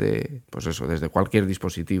acceso desde, pues eso, desde cualquier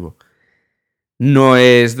dispositivo. No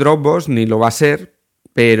es Dropbox, ni lo va a ser,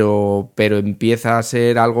 pero empieza a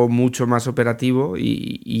ser algo mucho más operativo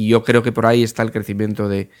y yo creo que por ahí está el crecimiento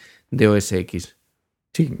de OS X.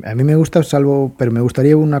 Sí, a mí me gusta, pero me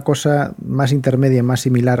gustaría una cosa más intermedia, más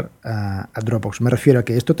similar a Dropbox. Me refiero a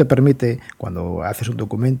que esto te permite, cuando haces un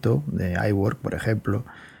documento de iWork, por ejemplo,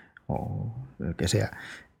 o el que sea,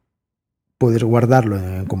 puedes guardarlo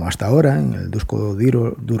como hasta ahora, en el disco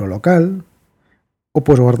duro local, o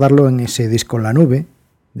puedes guardarlo en ese disco en la nube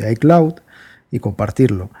de iCloud y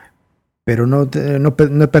compartirlo. Pero no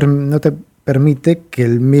te permite que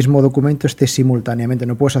el mismo documento esté simultáneamente.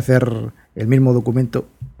 No puedes hacer el mismo documento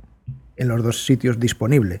en los dos sitios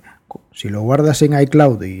disponible. Si lo guardas en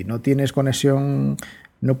iCloud y no tienes conexión,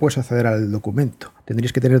 no puedes acceder al documento.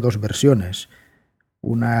 Tendrías que tener dos versiones,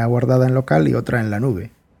 una guardada en local y otra en la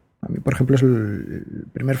nube. A mí, por ejemplo, es el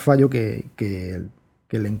primer fallo que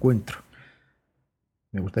le encuentro.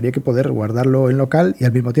 Me gustaría que poder guardarlo en local y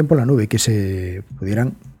al mismo tiempo en la nube, que se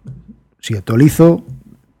pudieran, si actualizo,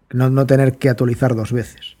 no tener que actualizar dos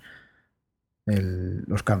veces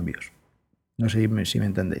los cambios. No sé si me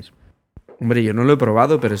entendéis. Hombre, yo no lo he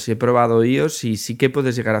probado, pero sí he probado iOS y sí que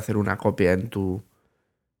puedes llegar a hacer una copia en tu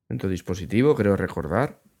dispositivo, creo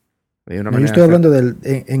recordar. Yo estoy hablando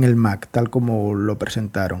en el Mac, tal como lo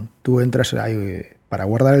presentaron. Tú entras ahí para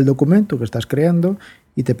guardar el documento que estás creando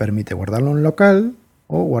y te permite guardarlo en local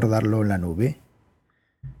o guardarlo en la nube.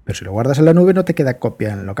 Pero si lo guardas en la nube no te queda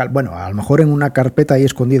copia en local. Bueno, a lo mejor en una carpeta ahí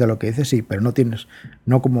escondida lo que dices, sí, pero no tienes,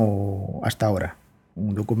 no como hasta ahora,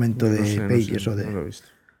 un documento de Pages o de... No lo he visto.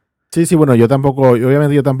 Sí, bueno,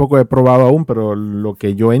 obviamente yo tampoco he probado aún, pero lo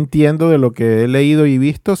que yo entiendo de lo que he leído y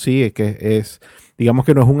visto, sí, es que digamos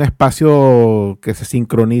que no es un espacio que se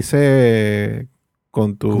sincronice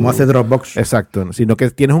con tu... Como hace Dropbox. Exacto, sino que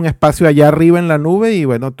tienes un espacio allá arriba en la nube y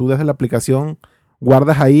bueno, tú desde la aplicación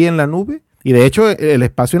guardas ahí en la nube. Y de hecho, el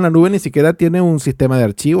espacio en la nube ni siquiera tiene un sistema de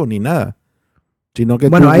archivos ni nada. Sino que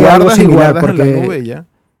bueno, tú hay guardas algo similar en la nube ya.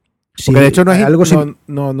 Sí, porque de hecho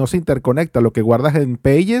no se interconecta. Lo que guardas en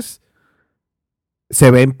Pages se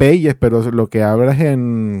ve en Pages, pero lo que abras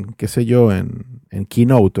en, qué sé yo, en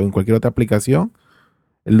Keynote o en cualquier otra aplicación,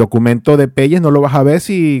 el documento de Pages no lo vas a ver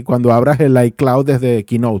si cuando abras el iCloud desde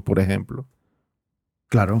Keynote, por ejemplo.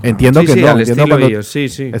 Claro. Entiendo que sí, no. Al Entiendo estilo cuando, iOS,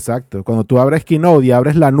 sí. Exacto. Cuando tú abres Keynote y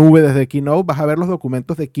abres la nube desde Keynote, vas a ver los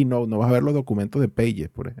documentos de Keynote, no vas a ver los documentos de Pages,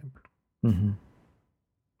 por ejemplo. Uh-huh.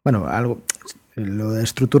 Bueno, lo de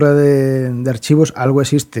estructura de archivos, algo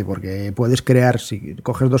existe, porque puedes crear, si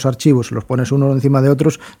coges dos archivos, los pones uno encima de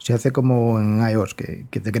otros, se hace como en iOS, que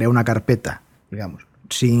te crea una carpeta, digamos.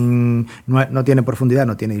 No tiene profundidad,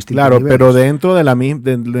 no tiene distintos niveles. Pero dentro de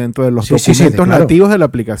los documentos nativos de la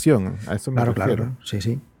aplicación. A eso me refiero. Claro.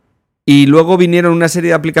 Sí. Y luego vinieron una serie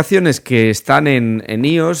de aplicaciones que están en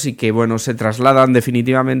iOS y que, bueno, se trasladan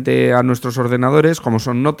definitivamente a nuestros ordenadores, como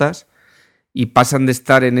son Notas, y pasan de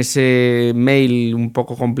estar en ese mail un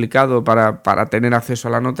poco complicado para tener acceso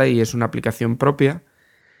a la nota, y es una aplicación propia.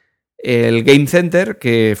 El Game Center,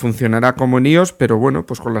 que funcionará como en iOS, pero bueno,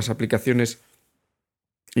 pues con las aplicaciones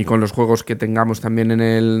y con los juegos que tengamos también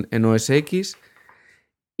en OS X.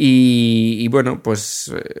 Y bueno,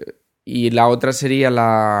 pues... y la otra sería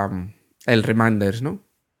el Reminders, ¿no?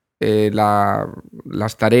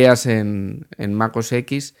 Las tareas en Mac OS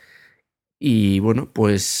X. Y bueno,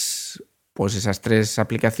 pues esas tres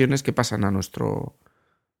aplicaciones que pasan a nuestro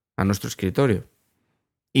escritorio.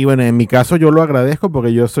 Y bueno, en mi caso yo lo agradezco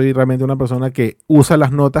porque yo soy realmente una persona que usa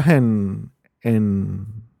las notas en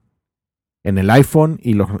el iPhone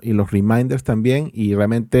y los reminders también, y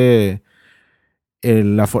realmente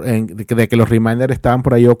de que los reminders estaban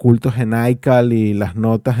por ahí ocultos en iCal y las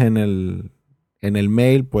notas en el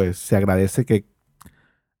mail, pues se agradece que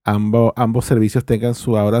ambos servicios tengan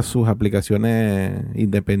ahora sus aplicaciones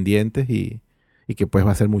independientes y que pues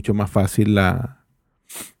va a ser mucho más fácil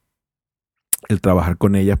el trabajar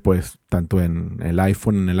con ellas, pues, tanto en el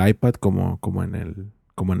iPhone, en el iPad, como en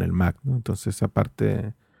el Mac, ¿no? Entonces, esa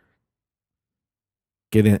parte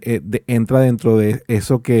que entra dentro de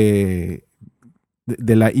eso de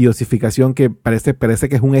la iosificación, que parece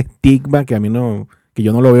que es un estigma que a mí que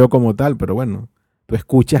yo no lo veo como tal, pero bueno, tú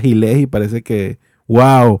escuchas y lees y parece que,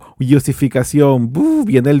 wow, iosificación,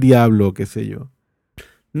 viene el diablo, qué sé yo.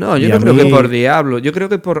 No, yo no creo que por diablo, yo creo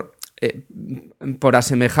que por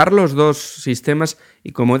asemejar los dos sistemas,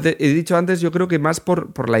 y como he dicho antes, yo creo que más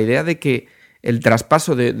por la idea de que el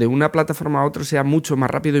traspaso de una plataforma a otra sea mucho más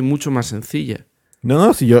rápido y mucho más sencilla.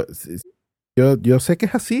 No, si yo sé que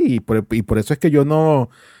es así, y por eso es que yo no,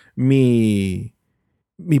 mi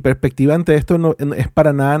perspectiva ante esto no es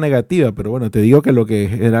para nada negativa, pero bueno, te digo que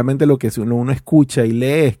generalmente lo que uno escucha y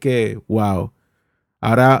lee es que, wow,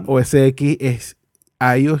 ahora OS X es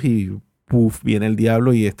iOS y puff, viene el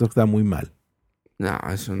diablo y esto está muy mal. No,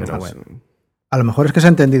 eso no. Pero bueno, a lo mejor es que se ha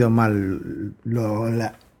entendido mal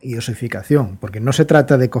la iosificación, porque no se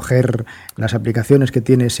trata de coger las aplicaciones que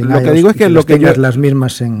tienes en iOS, que digo es que lo que tengas las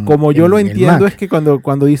mismas en como yo lo entiendo Mac. es que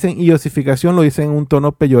cuando dicen iosificación lo dicen en un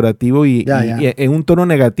tono peyorativo y en un tono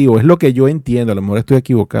negativo, es lo que yo entiendo, a lo mejor estoy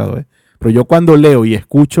equivocado, pero yo cuando leo y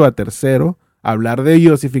escucho a terceros hablar de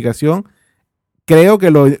iosificación, creo que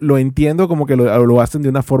lo entiendo como que lo hacen de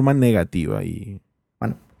una forma negativa y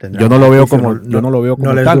bueno, yo no lo veo como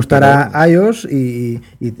no les tal, gustará iOS y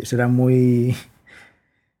será muy,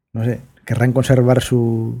 no sé, querrán conservar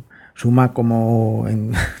su Mac como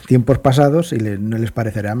en tiempos pasados y no les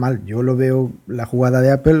parecerá mal. Yo lo veo, la jugada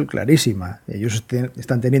de Apple clarísima. Ellos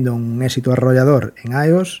están teniendo un éxito arrollador en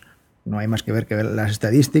iOS, no hay más que ver las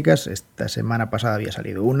estadísticas. Esta semana pasada había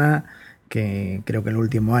salido una que creo que el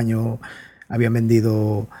último año habían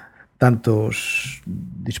vendido tantos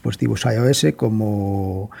dispositivos iOS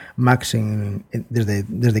como Macs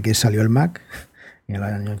desde que salió el Mac en el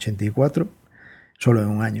año 84, solo en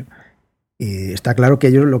un año. Y está claro que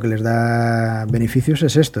ellos lo que les da beneficios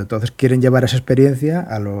es esto. Entonces quieren llevar esa experiencia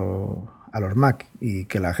a los Mac y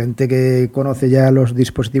que la gente que conoce ya los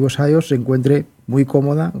dispositivos iOS se encuentre muy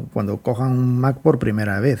cómoda cuando cojan un Mac por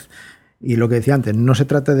primera vez. Y lo que decía antes, no se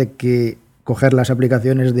trata de que coger las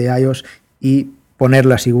aplicaciones de iOS y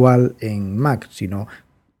ponerlas igual en Mac, sino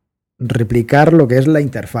replicar lo que es la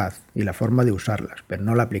interfaz y la forma de usarlas, pero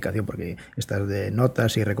no la aplicación, porque estas de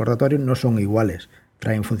notas y recordatorios no son iguales,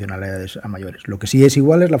 traen funcionalidades a mayores. Lo que sí es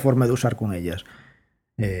igual es la forma de usar con ellas.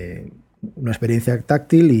 Una experiencia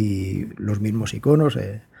táctil y los mismos iconos,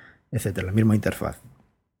 etcétera, la misma interfaz.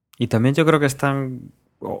 Y también yo creo que están,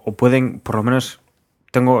 o pueden, por lo menos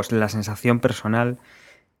tengo la sensación personal,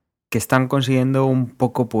 que están consiguiendo un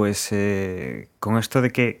poco, pues, con esto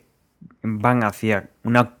de que van hacia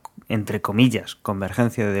una, entre comillas,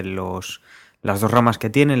 convergencia de las dos ramas que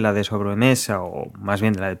tienen, la de sobremesa, o más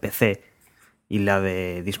bien la de PC, y la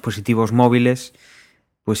de dispositivos móviles,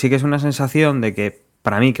 pues sí que es una sensación de que,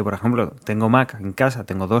 para mí, que por ejemplo tengo Mac en casa,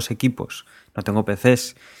 tengo 2 equipos, no tengo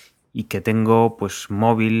PCs, y que tengo pues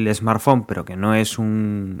móvil, smartphone, pero que no es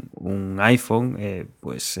un iPhone,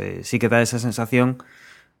 sí que da esa sensación,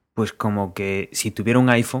 pues como que si tuviera un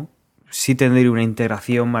iPhone, sí tendría una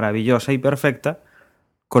integración maravillosa y perfecta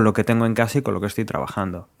con lo que tengo en casa y con lo que estoy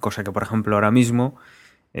trabajando. Cosa que, por ejemplo, ahora mismo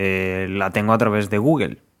la tengo a través de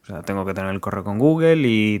Google. O sea, tengo que tener el correo con Google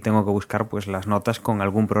y tengo que buscar pues las notas con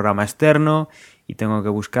algún programa externo y tengo que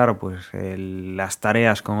buscar pues las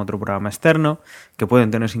tareas con otro programa externo que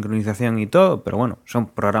pueden tener sincronización y todo, pero bueno, son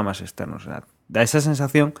programas externos. O sea, da esa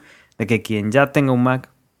sensación de que quien ya tenga un Mac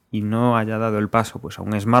y no haya dado el paso pues a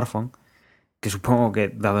un smartphone, que supongo que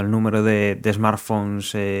dado el número de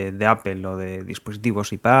smartphones de Apple o de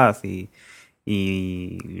dispositivos iPad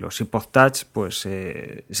y los iPod Touch, pues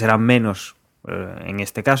serán menos en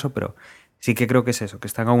este caso, pero sí que creo que es eso, que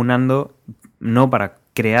están aunando no para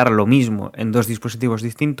crear lo mismo en 2 dispositivos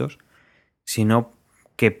distintos, sino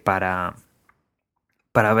que para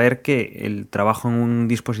ver que el trabajo en un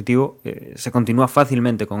dispositivo se continúa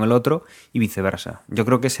fácilmente con el otro y viceversa. Yo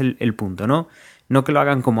creo que es el punto, ¿no? No que lo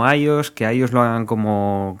hagan como iOS, que iOS lo hagan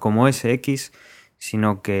como SX,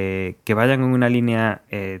 sino que vayan en una línea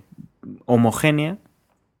homogénea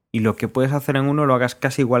y lo que puedes hacer en uno lo hagas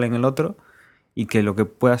casi igual en el otro y que lo que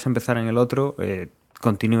puedas empezar en el otro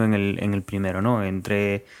continúe en el primero, ¿no?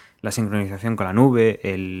 Entre la sincronización con la nube,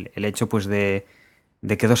 el hecho pues de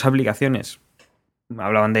que 2 aplicaciones,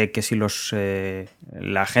 hablaban de que si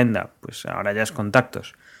la agenda, pues ahora ya es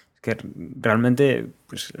contactos. Es que realmente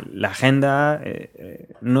pues la agenda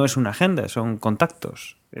no es una agenda, son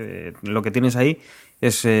contactos. Lo que tienes ahí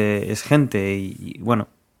es gente y bueno,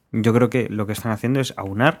 yo creo que lo que están haciendo es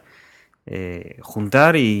aunar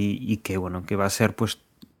juntar y que, bueno, que va a ser pues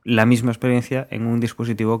la misma experiencia en un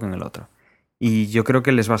dispositivo que en el otro. Y yo creo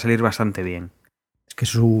que les va a salir bastante bien. Es que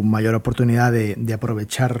es su mayor oportunidad de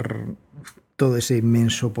aprovechar todo ese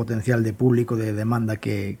inmenso potencial de público, de demanda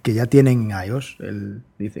que ya tienen en iOS.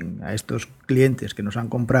 Dicen a estos clientes que nos han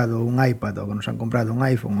comprado un iPad o que nos han comprado un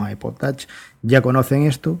iPhone o un iPod Touch, ya conocen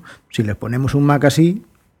esto. Si les ponemos un Mac así,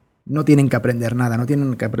 no tienen que aprender nada, no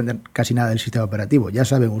tienen que aprender casi nada del sistema operativo, ya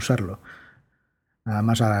saben usarlo. Nada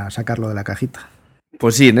más a sacarlo de la cajita.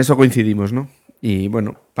 Pues sí, en eso coincidimos, ¿no? Y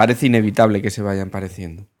bueno, parece inevitable que se vayan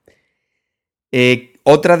pareciendo.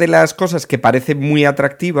 Otra de las cosas que parece muy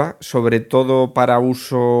atractiva, sobre todo para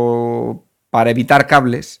uso, para evitar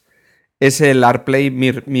cables, es el AirPlay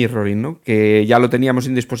Mirroring, ¿no? Que ya lo teníamos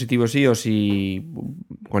en dispositivos iOS y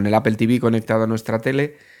con el Apple TV conectado a nuestra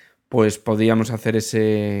tele, pues podíamos hacer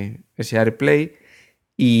ese AirPlay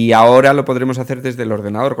y ahora lo podremos hacer desde el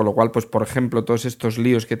ordenador, con lo cual, pues por ejemplo, todos estos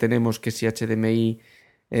líos que tenemos, que si HDMI,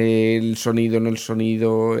 el sonido, no el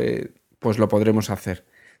sonido, pues lo podremos hacer.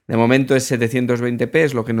 De momento es 720p,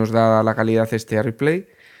 es lo que nos da la calidad este AirPlay,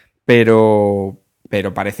 pero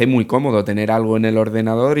parece muy cómodo tener algo en el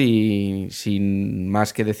ordenador y sin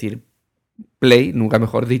más que decir play, nunca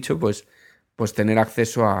mejor dicho, pues tener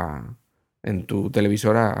acceso en tu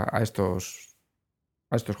televisor a estos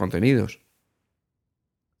contenidos.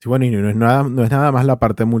 Sí, bueno, y no es nada más la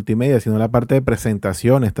parte multimedia, sino la parte de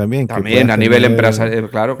presentaciones también. También a nivel empresa,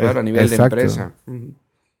 claro, a nivel de empresa.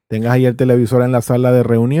 Tengas ahí el televisor en la sala de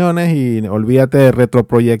reuniones y olvídate de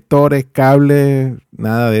retroproyectores, cables,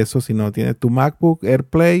 nada de eso, sino tienes tu MacBook,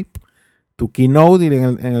 AirPlay, tu Keynote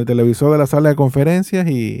en el televisor de la sala de conferencias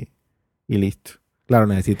y listo. Claro,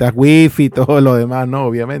 necesitas Wi-Fi y todo lo demás, ¿no?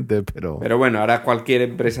 Obviamente, pero... Pero bueno, ahora cualquier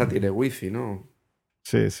empresa tiene Wi-Fi, ¿no?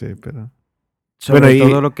 Sí, pero... Sobre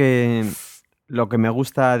todo lo que me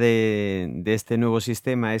gusta de este nuevo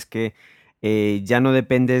sistema es que ya no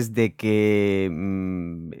dependes de que,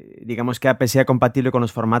 digamos, que Apple sea compatible con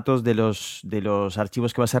los formatos de los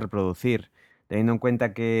archivos que vas a reproducir. Teniendo en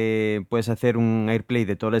cuenta que puedes hacer un AirPlay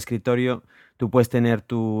de todo el escritorio, tú puedes tener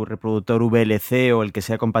tu reproductor VLC o el que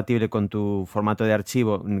sea compatible con tu formato de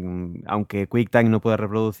archivo, aunque QuickTime no pueda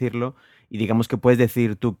reproducirlo, y digamos que puedes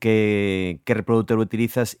decir tú qué reproductor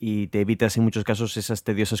utilizas y te evitas en muchos casos esas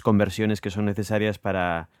tediosas conversiones que son necesarias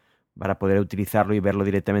para poder utilizarlo y verlo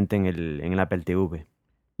directamente en el Apple TV.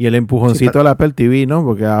 Y el empujoncito al Apple TV, ¿no?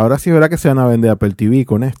 Porque ahora sí verá que se van a vender Apple TV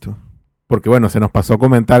con esto. Porque bueno, se nos pasó a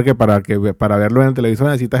comentar que para verlo en el televisor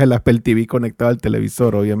necesitas el Apple TV conectado al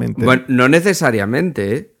televisor, obviamente. Bueno, no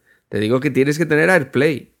necesariamente, ¿eh? Te digo que tienes que tener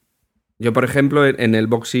AirPlay. Yo, por ejemplo, en el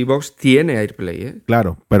Boxy Box tiene AirPlay, ¿eh?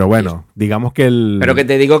 Claro, pero bueno, digamos que Pero que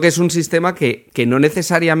te digo que es un sistema que no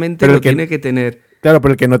necesariamente lo tiene que tener... Claro,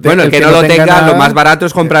 pero el que no tenga... Bueno, el que no lo tenga, nada, lo más barato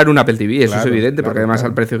es comprar un Apple TV, eso claro, es evidente, porque además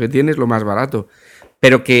al precio que tiene es lo más barato.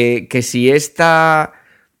 Pero que si esta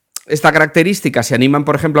característica se animan,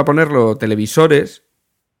 por ejemplo, a ponerlo televisores,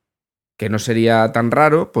 que no sería tan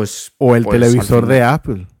raro, pues... O el pues, televisor de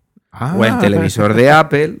Apple. O el televisor de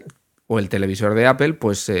Apple... o el televisor de Apple,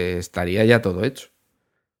 pues estaría ya todo hecho.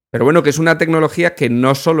 Pero bueno, que es una tecnología que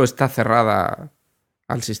no solo está cerrada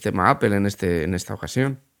al sistema Apple en esta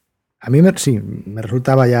ocasión. A mí me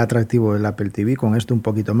resultaba ya atractivo el Apple TV, con esto un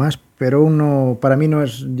poquito más, pero para mí no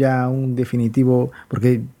es ya un definitivo,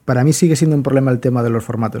 porque para mí sigue siendo un problema el tema de los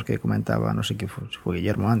formatos que comentaba, no sé qué fue, si fue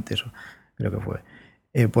Guillermo antes, o creo que fue.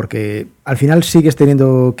 Porque al final sigues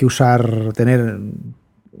teniendo que tener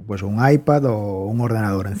pues un iPad o un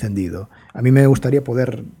ordenador encendido. A mí me gustaría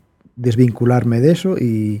poder desvincularme de eso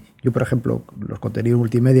y yo, por ejemplo, los contenidos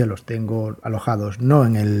multimedia los tengo alojados no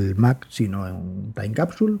en el Mac, sino en un Time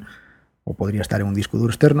Capsule, o podría estar en un disco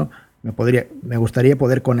duro externo. Me gustaría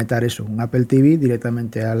poder conectar eso, un Apple TV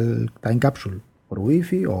directamente al Time Capsule por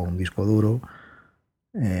Wi-Fi o un disco duro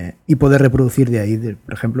y poder reproducir de ahí,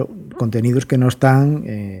 por ejemplo, contenidos que no están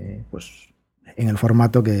pues en el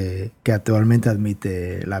formato que actualmente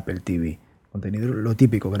admite la Apple TV. Contenido, lo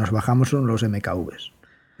típico que nos bajamos son los MKVs.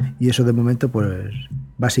 Y eso de momento pues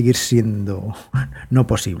va a seguir siendo no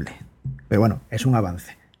posible. Pero bueno, es un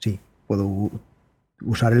avance. Sí, puedo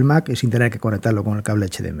usar el Mac sin tener que conectarlo con el cable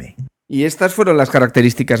HDMI. Y estas fueron las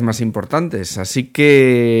características más importantes. Así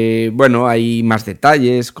que, bueno, hay más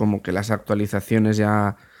detalles, como que las actualizaciones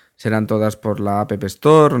ya serán todas por la App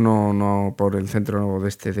Store, no por el centro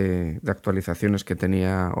de actualizaciones que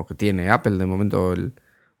tenía o que tiene Apple de momento, el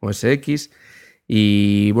OS X.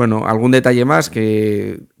 Y bueno, algún detalle más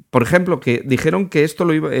que, por ejemplo, que dijeron que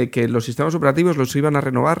que los sistemas operativos los iban a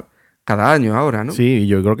renovar cada año ahora, ¿no? Sí,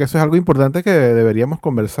 yo creo que eso es algo importante que deberíamos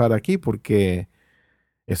conversar aquí porque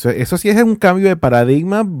Eso sí es un cambio de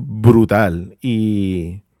paradigma brutal.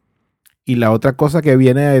 Y la otra cosa que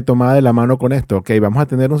viene tomada de la mano con esto, ok, vamos a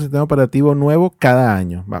tener un sistema operativo nuevo cada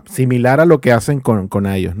año, similar a lo que hacen con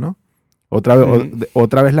iOS, ¿no?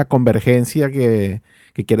 Otra vez la convergencia que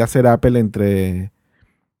quiere hacer Apple entre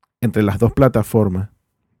las dos plataformas.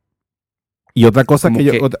 Y otra cosa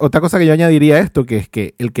otra cosa que yo añadiría a esto, que es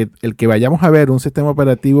que el que vayamos a ver un sistema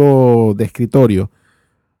operativo de escritorio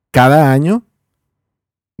cada año,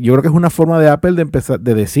 yo creo que es una forma de Apple de empezar,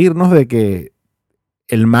 de decirnos de que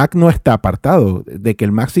el Mac no está apartado, de que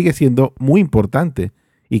el Mac sigue siendo muy importante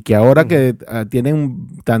y que ahora que tienen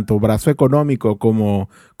tanto brazo económico como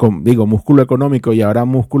músculo económico y ahora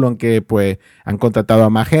músculo en que pues han contratado a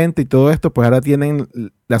más gente y todo esto, pues ahora tienen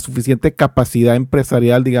la suficiente capacidad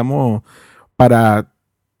empresarial, digamos, para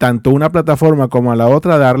tanto una plataforma como a la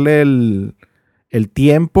otra darle el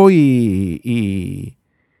tiempo y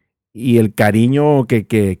el cariño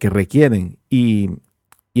que requieren. Y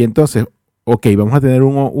entonces, ok, vamos a tener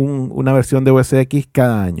una versión de OS X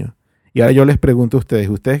cada año. Y ahora yo les pregunto a ustedes,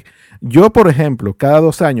 yo por ejemplo, cada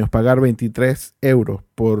 2 años pagar 23 euros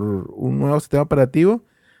por un nuevo sistema operativo,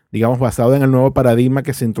 digamos basado en el nuevo paradigma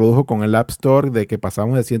que se introdujo con el App Store, de que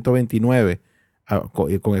pasamos de 129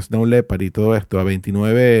 con Snow Leopard y todo esto a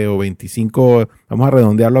 29 o 25, vamos a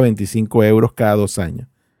redondearlo a 25 euros cada 2 años.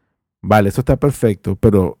 Vale, eso está perfecto,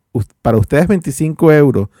 pero para ustedes 25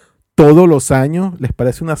 euros todos los años, ¿les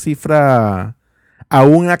parece una cifra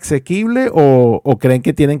aún asequible o creen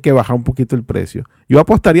que tienen que bajar un poquito el precio? Yo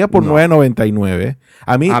apostaría por 9.99.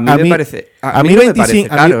 A mí me parece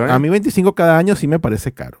caro, ¿eh? A mí 25 cada año sí me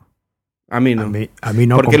parece caro. A mí no. A mí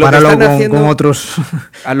no, porque compáralo lo que están haciendo, con otros.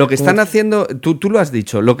 A lo que están haciendo, tú lo has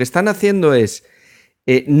dicho, lo que están haciendo es,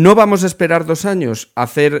 no vamos a esperar 2 años a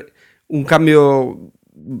hacer un cambio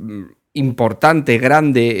importante,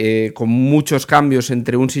 grande, con muchos cambios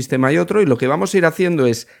entre un sistema y otro, y lo que vamos a ir haciendo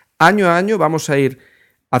es, año a año, vamos a ir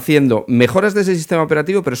haciendo mejoras de ese sistema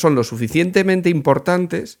operativo, pero son lo suficientemente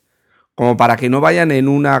importantes como para que no vayan en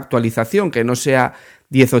una actualización, que no sea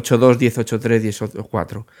 10.8.2, 10.8.3,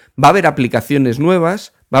 10.8.4. Va a haber aplicaciones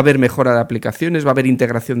nuevas, va a haber mejora de aplicaciones, va a haber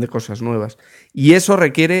integración de cosas nuevas, y eso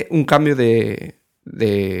requiere un cambio de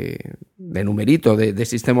numerito, de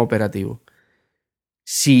sistema operativo.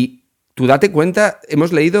 Si tú date cuenta,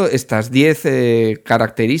 hemos leído estas 10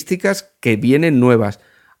 características que vienen nuevas.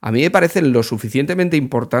 A mí me parecen lo suficientemente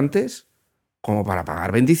importantes como para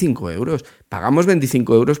pagar 25 euros. Pagamos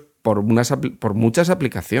 25 euros por muchas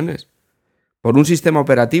aplicaciones. Por un sistema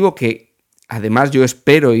operativo que, además, yo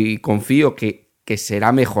espero y confío que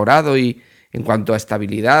será mejorado y en cuanto a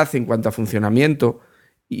estabilidad, en cuanto a funcionamiento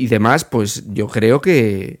y demás, pues yo creo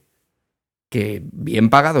que bien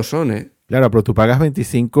pagados son, ¿eh? Claro, pero tú pagas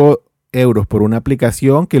 25 euros por una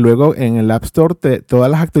aplicación que luego en el App Store todas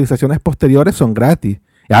las actualizaciones posteriores son gratis.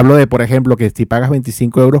 Hablo de, por ejemplo, que si pagas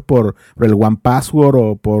 25 euros por el One Password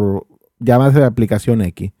o por llamas de aplicación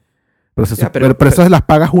X. Pero eso las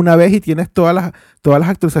pagas una vez y tienes todas las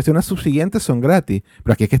actualizaciones subsiguientes son gratis.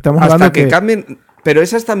 Pero aquí es que estamos hablando hasta que cambien, pero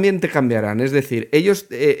esas también te cambiarán. Es decir, ellos,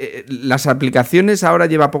 las aplicaciones ahora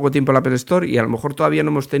lleva poco tiempo la Apple Store y a lo mejor todavía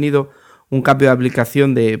no hemos tenido un cambio de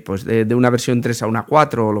aplicación de una versión 3 a una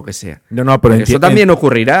 4 o lo que sea. Pero eso también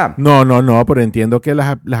ocurrirá. No, pero entiendo que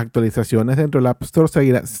las actualizaciones dentro del App Store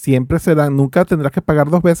siempre serán, nunca tendrás que pagar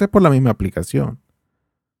 2 veces por la misma aplicación.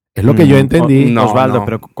 Es lo que yo entendí. Osvaldo,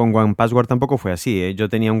 pero con One Password tampoco fue así, ¿eh? Yo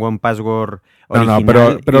tenía un One Password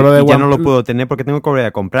original pero lo de ya no lo puedo tener porque tengo que volver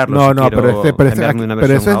a comprarlo.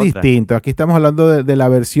 Pero eso es distinto. Aquí estamos hablando de la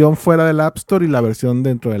versión fuera del App Store y la versión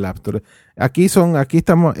dentro del App Store. Aquí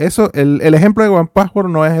estamos. Eso, el ejemplo de One Password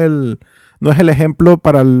no es el ejemplo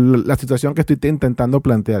para la situación que estoy intentando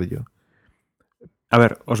plantear yo. A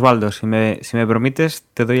ver, Osvaldo, si me permites,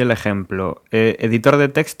 te doy el ejemplo. Editor de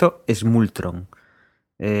texto es Multron.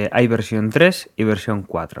 Hay versión 3 y versión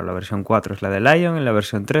 4. La versión 4 es la de Lion y la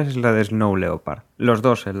versión 3 es la de Snow Leopard. Los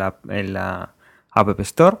dos en la App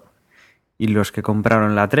Store, y los que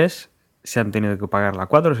compraron la 3 se han tenido que pagar la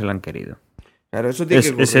 4 si la han querido. Claro, eso tiene que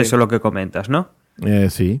ocurrir. Es eso lo que comentas, ¿no?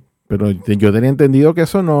 Sí, pero yo tenía entendido que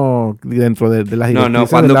eso no, dentro de las directrices. No,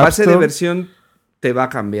 cuando pase de versión te va a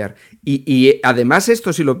cambiar. Y además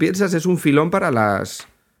esto, si lo piensas, es un filón para los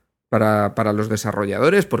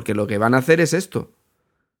desarrolladores, porque lo que van a hacer es esto.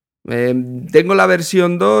 Tengo la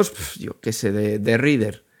versión 2, yo qué sé, de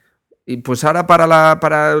Reader. Y pues ahora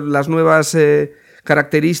para las nuevas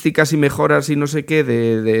características y mejoras y no sé qué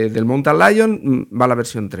del Mountain Lion va la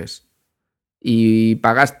versión 3. Y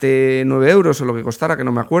pagaste 9 euros o lo que costara, que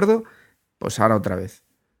no me acuerdo, pues ahora otra vez.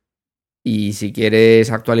 Y si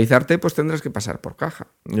quieres actualizarte, pues tendrás que pasar por caja.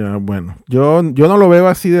 Ya, bueno, yo no lo veo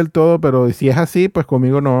así del todo, pero si es así, pues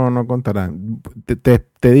conmigo no contarán.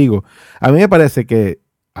 Te digo, a mí me parece que,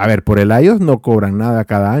 a ver, por el iOS no cobran nada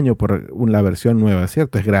cada año por la versión nueva,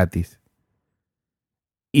 ¿cierto? Es gratis.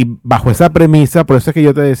 Y bajo esa premisa, por eso es que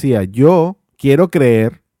yo te decía, yo quiero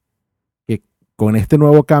creer que con este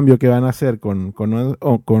nuevo cambio que van a hacer con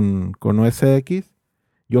OS X,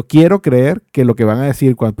 yo quiero creer que lo que van a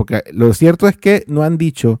decir, porque lo cierto es que no han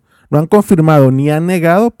confirmado ni han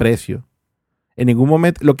negado precio. En ningún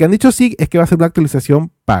momento, lo que han dicho sí es que va a ser una actualización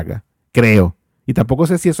paga, creo. Y tampoco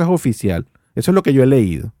sé si eso es oficial. Eso es lo que yo he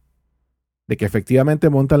leído. De que efectivamente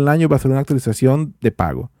Mountain Lion va a ser una actualización de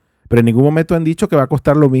pago. Pero en ningún momento han dicho que va a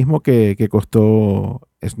costar lo mismo que costó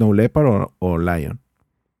Snow Leopard o Lion.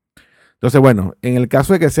 Entonces, bueno, en el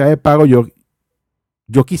caso de que sea de pago, yo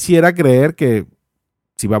quisiera creer que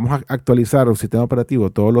si vamos a actualizar un sistema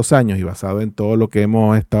operativo todos los años y basado en todo lo que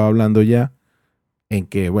hemos estado hablando ya, en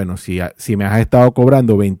que, bueno, si me has estado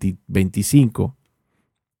cobrando 25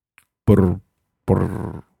 por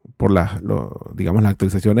digamos, las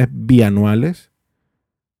actualizaciones bianuales,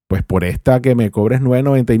 pues por esta que me cobres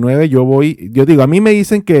 $9.99, yo digo, a mí me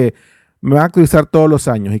dicen que me van a actualizar todos los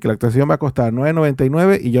años y que la actualización va a costar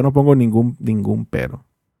 $9.99 y yo no pongo ningún pero.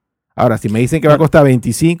 Ahora, si me dicen que va a costar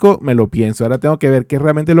 25, me lo pienso. Ahora tengo que ver qué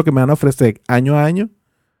realmente es lo que me van a ofrecer año a año,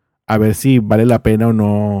 a ver si vale la pena o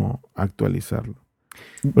no actualizarlo.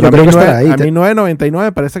 Pero Yo creo que estará ahí. A mí $9.99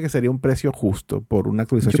 me parece que sería un precio justo por una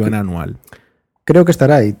actualización anual. Creo que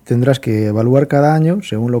estará ahí. Tendrás que evaluar cada año,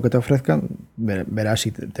 según lo que te ofrezcan, verás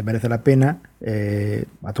si te merece la pena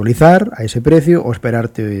actualizar a ese precio o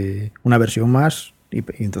esperarte una versión más y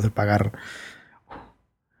entonces pagar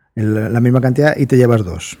la misma cantidad y te llevas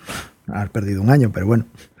 2. Has perdido un año, pero bueno.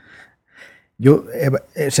 Yo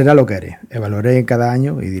será lo que haré. Evaluaré cada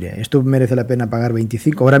año y diré, ¿esto merece la pena pagar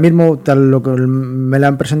 25? Ahora mismo, tal lo que me la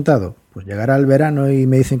han presentado, pues llegará el verano y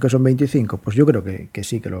me dicen que son 25. Pues yo creo que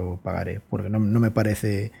sí que lo pagaré, porque no me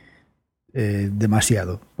parece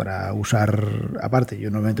demasiado para usar. Aparte,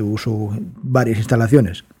 yo normalmente uso varias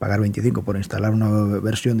instalaciones. Pagar 25 por instalar una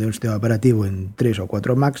versión de un sistema operativo en 3 o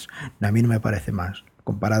 4 Macs, a mí no me parece más,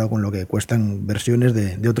 comparado con lo que cuestan versiones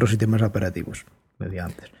de otros sistemas operativos de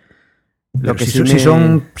antes. Lo que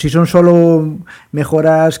si son solo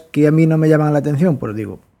mejoras que a mí no me llaman la atención, pues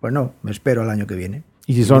digo, pues no, me espero al año que viene.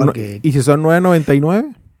 ¿Y si son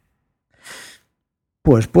 $9.99?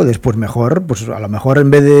 Pues puedes, pues mejor, pues a lo mejor en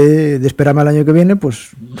vez de esperarme al año que viene,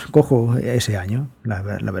 pues cojo ese año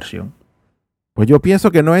la versión. Pues yo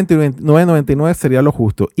pienso que $9.99 sería lo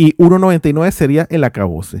justo y $1.99 sería el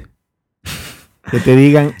acabose. Que te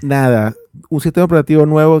digan, nada, un sistema operativo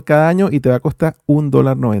nuevo cada año y te va a costar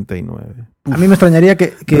 $1.99. A mí me extrañaría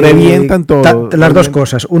que revientan todo. Las dos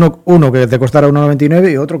cosas. Uno que te costara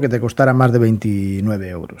 $1.99 y otro que te costara más de 29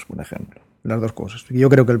 euros, por ejemplo. Las dos cosas. Yo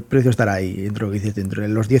creo que el precio estará ahí, entre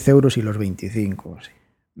los 10 euros y los 25. Así.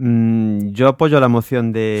 Yo apoyo la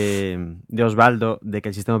moción de Osvaldo de que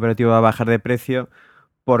el sistema operativo va a bajar de precio,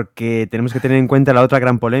 porque tenemos que tener en cuenta la otra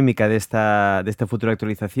gran polémica de esta futura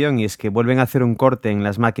actualización, y es que vuelven a hacer un corte en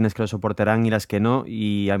las máquinas que lo soportarán y las que no,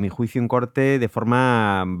 y a mi juicio un corte de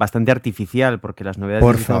forma bastante artificial, porque las novedades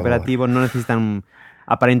del sistema operativo no necesitan,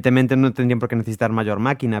 aparentemente no tendrían por qué necesitar mayor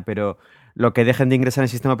máquina, pero lo que dejen de ingresar en el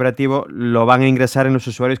sistema operativo lo van a ingresar en los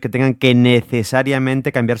usuarios que tengan que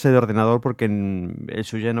necesariamente cambiarse de ordenador porque el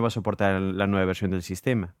suyo no va a soportar la nueva versión del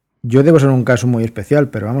sistema. Yo debo ser un caso muy especial,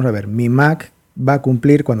 pero vamos a ver, mi Mac va a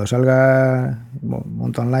cumplir cuando salga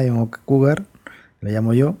Mountain Lion o Cougar, le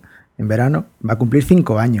llamo yo, en verano, va a cumplir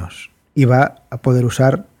 5 años y va a poder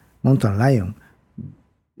usar Mountain Lion.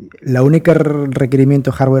 La única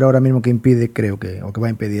requerimiento hardware ahora mismo que impide, creo que, o que va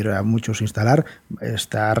a impedir a muchos instalar,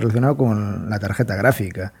 está relacionado con la tarjeta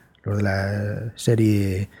gráfica, los de la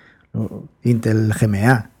serie Intel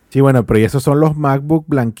GMA. Sí, bueno, pero esos son los MacBook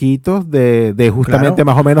blanquitos de justamente claro,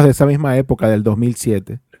 más o menos de esa misma época, del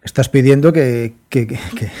 2007. Estás pidiendo que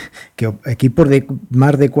equipos de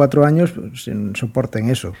más de 4 años soporten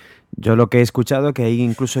eso. Yo lo que he escuchado que hay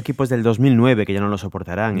incluso equipos del 2009 que ya no lo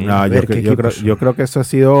soportarán. ¿Eh? No, yo creo que eso ha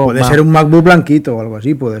sido... Puede ser un MacBook blanquito o algo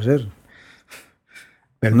así, puede ser.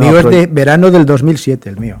 El mío es de verano del 2007,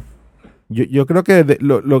 el mío. Yo creo que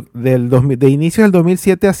de inicio del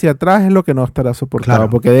 2007 hacia atrás es lo que no estará soportado. Claro.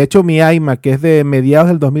 Porque de hecho mi iMac, que es de mediados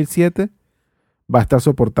del 2007... va a estar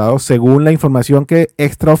soportado según la información que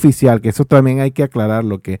extraoficial, que eso también hay que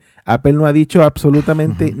aclararlo, que Apple no ha dicho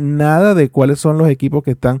absolutamente nada de cuáles son los equipos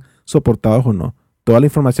que están soportados o no. Toda la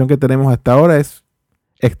información que tenemos hasta ahora es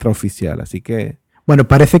extraoficial, así que... Bueno,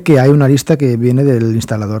 parece que hay una lista que viene del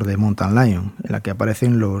instalador de Mountain Lion, en la que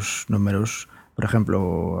aparecen los números. Por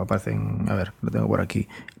ejemplo, aparecen, a ver, lo tengo por aquí,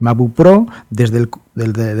 MacBook Pro desde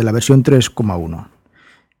de la versión 3,1,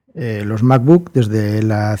 los MacBook desde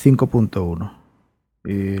la 5.1,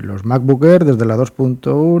 y los MacBook Air desde la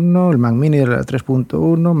 2.1, el Mac Mini desde la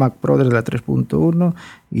 3.1, Mac Pro desde la 3.1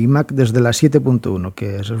 y Mac desde la 7.1,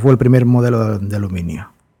 que ese fue el primer modelo de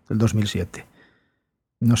aluminio, del 2007.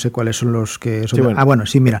 No sé cuáles son los que... Sí, bueno. Ah, bueno,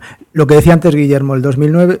 sí, mira. Lo que decía antes Guillermo, el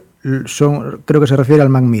 2009, creo que se refiere al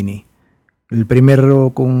Mac Mini. El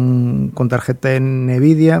primero con tarjeta en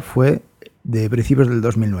NVIDIA fue de principios del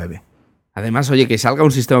 2009. Además, oye, que salga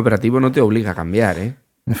un sistema operativo no te obliga a cambiar, ¿eh?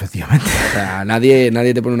 Efectivamente. O sea,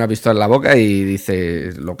 nadie te pone una pistola en la boca y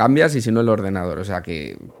dice, lo cambias y si no el ordenador. O sea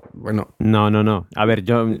que, bueno... No. A ver,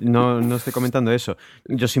 yo no estoy comentando eso.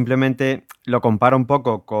 Yo simplemente lo comparo un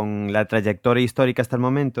poco con la trayectoria histórica hasta el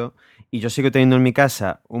momento y yo sigo teniendo en mi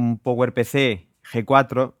casa un PowerPC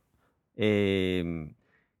G4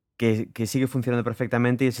 que sigue funcionando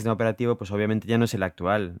perfectamente y el sistema operativo pues obviamente ya no es el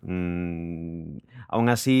actual. Aún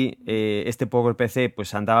así, este PowerPC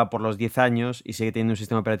pues andaba por los 10 años y sigue teniendo un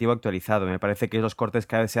sistema operativo actualizado. Me parece que los cortes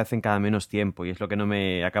cada vez se hacen cada menos tiempo y es lo que no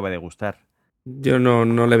me acaba de gustar. Yo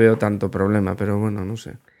no le veo tanto problema, pero bueno, no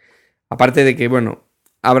sé. Aparte de que, bueno,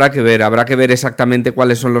 habrá que ver exactamente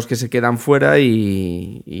cuáles son los que se quedan fuera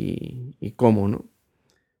y cómo, ¿no?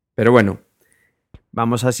 Pero bueno.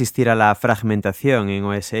 Vamos a asistir a la fragmentación en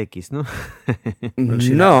OS X, ¿no?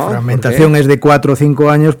 Si la fragmentación es de 4 o 5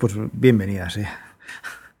 años, pues bienvenida sea.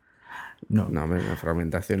 No, la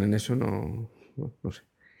fragmentación en eso no sé.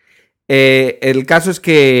 El caso es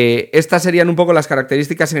que estas serían un poco las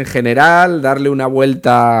características en general, darle una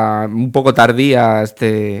vuelta un poco tardía a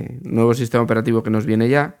este nuevo sistema operativo que nos viene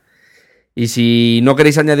ya. Y si no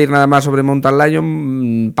queréis añadir nada más sobre Mountain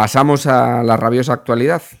Lion, pasamos a la rabiosa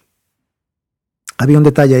actualidad. Había un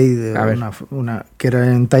detalle ahí de una que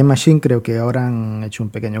era en Time Machine, creo que ahora han hecho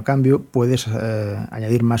un pequeño cambio. Puedes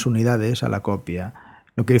añadir más unidades a la copia.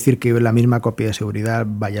 No quiere decir que la misma copia de seguridad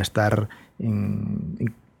vaya a estar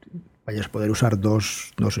vayas a poder usar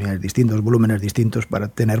dos unidades distintas, dos volúmenes distintos para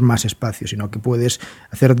tener más espacio, sino que puedes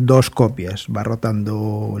hacer 2 copias, va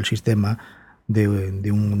rotando el sistema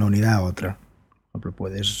de una unidad a otra. Por ejemplo,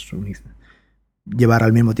 puedes llevar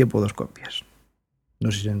al mismo tiempo 2 copias.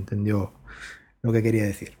 No sé si se entendió lo que quería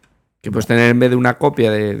decir. Que puedes tener en vez de una copia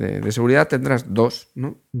de seguridad tendrás 2,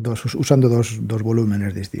 ¿no? Usando dos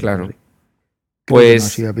volúmenes distintos. Claro. Sí. Pues... No,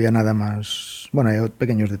 si había nada más... Bueno, hay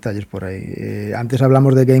pequeños detalles por ahí. Antes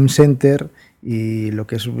hablamos de Game Center y lo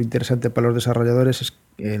que es interesante para los desarrolladores es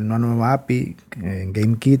una nueva API,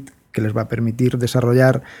 GameKit, que les va a permitir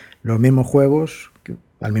desarrollar los mismos juegos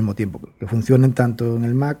al mismo tiempo, que funcionen tanto en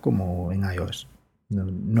el Mac como en iOS.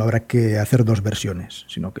 No habrá que hacer 2 versiones,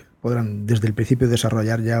 sino que podrán desde el principio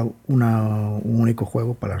desarrollar ya un único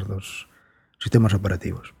juego para los 2 sistemas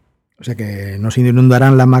operativos. O sea que nos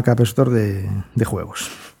inundarán la Mac App Store de juegos.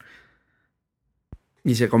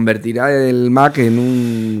 Y se convertirá el Mac en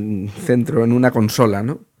un centro, en una consola,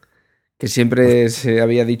 ¿no? Que siempre se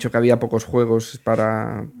había dicho que había pocos juegos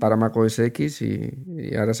para Mac OS X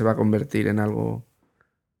y ahora se va a convertir en algo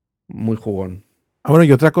muy jugón. Bueno,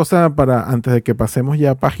 y otra cosa antes de que pasemos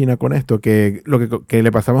ya a página con esto, que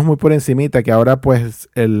le pasamos muy por encimita, que ahora pues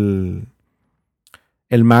el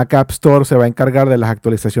Mac App Store se va a encargar de las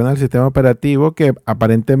actualizaciones del sistema operativo, que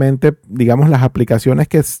aparentemente, digamos, las aplicaciones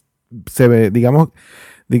que se ve, digamos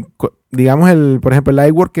por ejemplo, el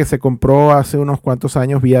iWork que se compró hace unos cuantos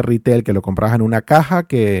años vía retail, que lo comprabas en una caja,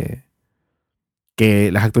 que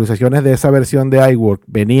las actualizaciones de esa versión de iWork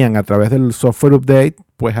venían a través del software update,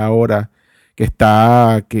 pues ahora que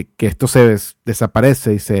esto se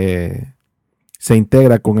desaparece y se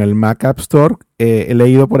integra con el Mac App Store. He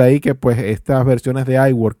leído por ahí que pues estas versiones de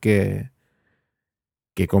iWork que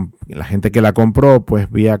la gente que la compró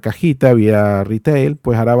pues vía cajita, vía retail,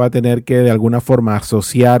 pues ahora va a tener que de alguna forma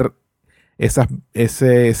asociar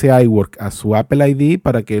ese iWork a su Apple ID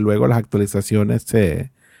para que luego las actualizaciones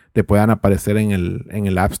te puedan aparecer en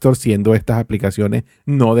el App Store, siendo estas aplicaciones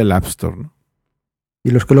no del App Store, ¿no? ¿Y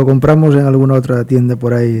los que lo compramos en alguna otra tienda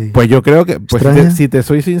por ahí? Pues yo creo que, pues si te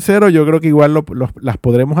soy sincero, yo creo que igual las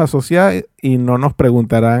podremos asociar y no nos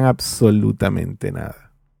preguntarán absolutamente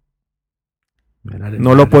nada.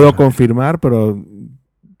 No lo puedo confirmar, pero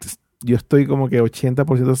yo estoy como que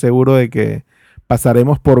 80% seguro de que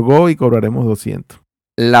pasaremos por Go y cobraremos 200.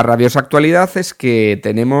 La rabiosa actualidad es que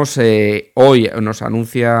tenemos, hoy nos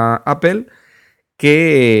anuncia Apple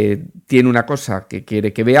que tiene una cosa que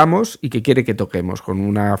quiere que veamos y que quiere que toquemos, con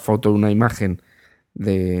una foto, una imagen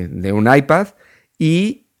de un iPad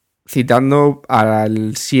y citando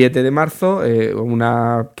al 7 de marzo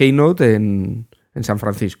una keynote en San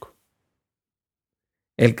Francisco.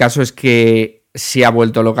 El caso es que se ha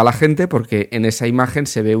vuelto loca la gente porque en esa imagen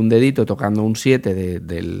se ve un dedito tocando un 7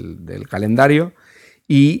 del calendario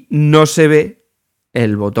y no se ve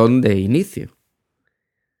el botón de inicio.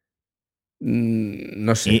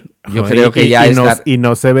 No sé, yo creo que ya y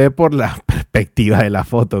no se ve por la perspectiva de la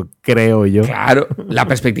foto, creo yo. Claro, la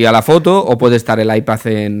perspectiva de la foto, o puede estar el iPad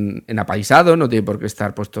en apaisado, no tiene por qué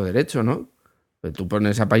estar puesto derecho, ¿no? Pues tú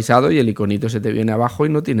pones apaisado y el iconito se te viene abajo y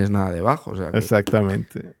no tienes nada debajo. O sea que,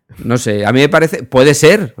 exactamente. No sé, a mí me parece, puede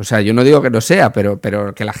ser, o sea, yo no digo que no sea, pero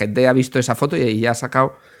que la gente ha visto esa foto y ya ha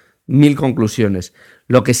sacado 1000 conclusiones.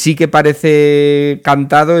 Lo que sí que parece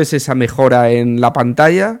cantado es esa mejora en la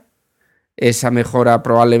pantalla, esa mejora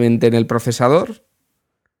probablemente en el procesador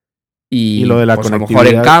y lo de la pues, conectividad, a lo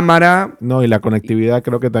mejor en cámara. No, y la conectividad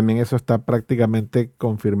creo que también eso está prácticamente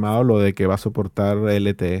confirmado, lo de que va a soportar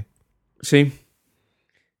LTE. Sí.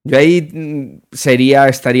 Yo ahí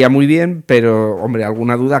estaría muy bien, pero, hombre,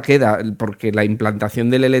 alguna duda queda, porque la implantación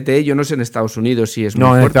del LTE, yo no sé en Estados Unidos si es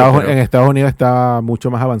muy fuerte. En Estados Unidos está mucho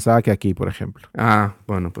más avanzada que aquí, por ejemplo. Ah,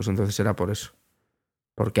 bueno, pues entonces será por eso.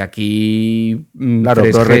 Porque aquí... Claro,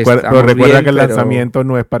 pero recuerda que el lanzamiento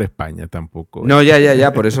no es para España tampoco. No,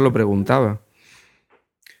 ya, por eso lo preguntaba.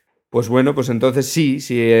 Pues bueno, pues entonces sí,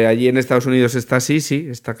 si allí en Estados Unidos está así, sí,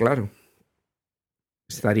 está claro.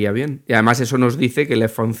 Estaría bien. Y además eso nos dice que el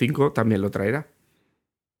iPhone 5 también lo traerá.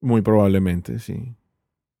 Muy probablemente, sí.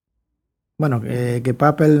 Bueno, que para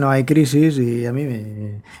Apple no hay crisis y a mí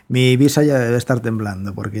mi visa ya debe estar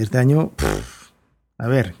temblando, porque este año, a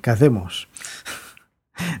ver, ¿qué hacemos?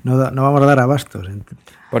 No vamos a dar abastos.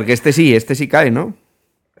 Porque este sí cae, ¿no?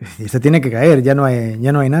 Este tiene que caer, ya no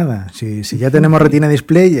hay nada. Si ya tenemos Retina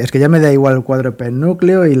Display, es que ya me da igual el cuádruple el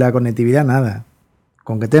núcleo y la conectividad, nada.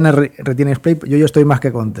 Con que tenga Retina Display, yo estoy más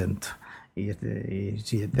que contento. Y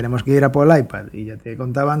si tenemos que ir a por el iPad, y ya te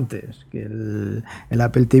contaba antes que el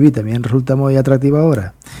Apple TV también resulta muy atractivo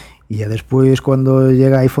ahora, y ya después cuando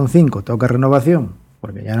llega iPhone 5 toca renovación,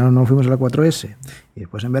 porque ya no fuimos a la 4S, y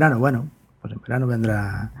después en verano, pues en verano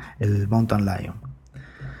vendrá el Mountain Lion.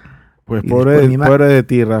 Pues pobre de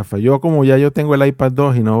ti, Rafa. Yo tengo el iPad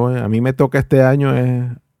 2 y no, a mí me toca este año es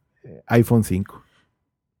iPhone 5.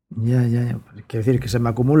 Ya. Quiero decir que se me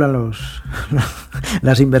acumulan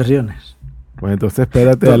las inversiones. Pues entonces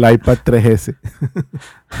espérate al iPad 3S.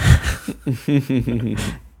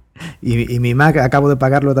 y mi Mac acabo de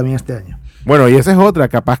pagarlo también este año. Bueno, y esa es otra.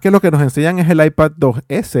 Capaz que lo que nos enseñan es el iPad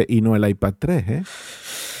 2S y no el iPad 3, ¿eh?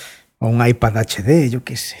 O un iPad HD, yo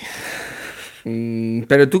qué sé.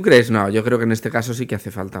 Pero tú crees, no, yo creo que en este caso sí que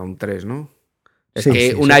hace falta un 3, ¿no? Es sí,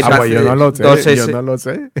 que sí, un sí. iPad yo no lo sé, 2S, yo no lo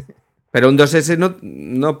sé. Pero un 2S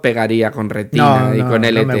no pegaría con Retina y con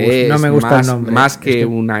LTE. No me gusta el nombre. Más que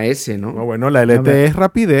una S, ¿no? Bueno, la LTE es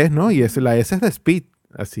rapidez, ¿no? Y la S es de speed.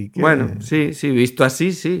 Así que... Bueno, sí, visto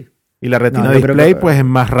así, sí. Y la Retina Display, pues es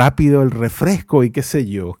más rápido el refresco y qué sé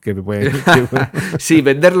yo. Sí,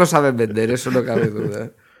 venderlo saben vender, eso no cabe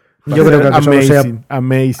duda. Yo creo que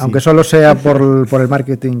aunque solo sea por el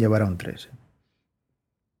marketing, llevará un 3.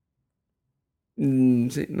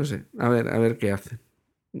 Sí, no sé. A ver qué hace.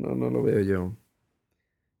 No lo veo yo.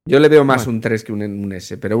 Yo le veo más un 3 que un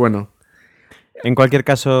S, pero bueno. En cualquier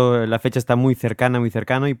caso, la fecha está muy cercano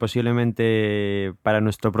y posiblemente para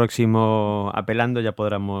nuestro próximo Appleando ya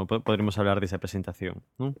podremos hablar de esa presentación,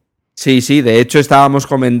 ¿no? Sí, de hecho estábamos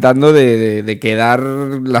comentando de quedar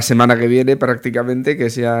la semana que viene prácticamente, que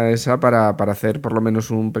sea esa para hacer por lo menos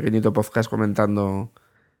un pequeñito podcast comentando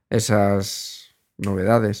esas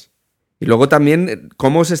novedades. Y luego también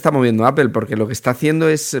cómo se está moviendo Apple, porque lo que está haciendo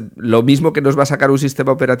es lo mismo que nos va a sacar un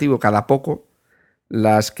sistema operativo cada poco.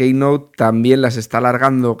 Las Keynote también las está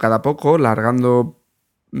alargando cada poco, largando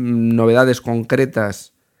novedades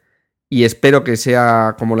concretas, y espero que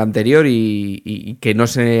sea como la anterior y que no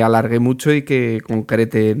se alargue mucho y que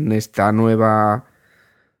concreten esta nueva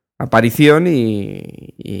aparición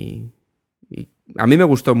y a mí me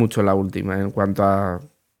gustó mucho la última en cuanto a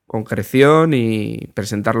concreción y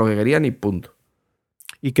presentar lo que querían y punto.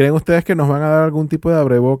 ¿Y creen ustedes que nos van a dar algún tipo de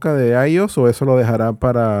abreboca de iOS o eso lo dejarán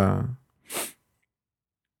para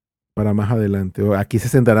más adelante? O aquí se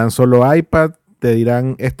sentarán solo iPad, te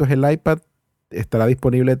dirán esto es el iPad, estará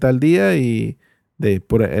disponible tal día y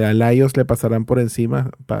al iOS le pasarán por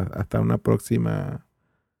encima hasta una próxima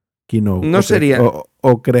keynote. No sería...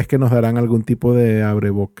 ¿O crees que nos darán algún tipo de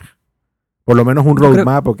abreboca? Por lo menos un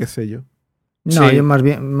roadmap o qué sé yo. No, sí. Yo más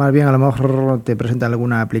bien a lo mejor te presentan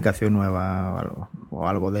alguna aplicación nueva o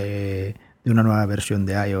algo de una nueva versión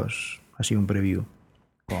de iOS, así un preview.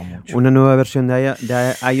 Una nueva versión de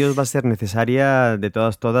iOS va a ser necesaria de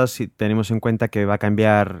todas si tenemos en cuenta que va a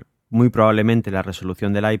cambiar muy probablemente la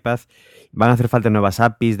resolución del iPad. Van a hacer falta nuevas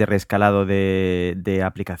APIs de reescalado de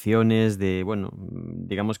aplicaciones,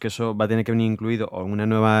 digamos que eso va a tener que venir incluido o en una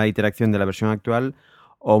nueva iteración de la versión actual,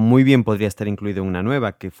 o muy bien podría estar incluido en una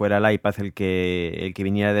nueva, que fuera el iPad el que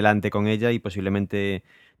viniera adelante con ella y posiblemente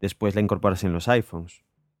después la incorporase en los iPhones.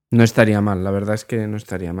 No estaría mal, la verdad es que no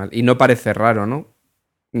estaría mal. Y no parece raro, ¿no?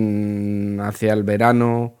 Hacia el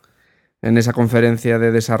verano, en esa conferencia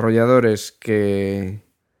de desarrolladores que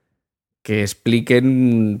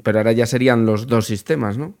expliquen, pero ahora ya serían los dos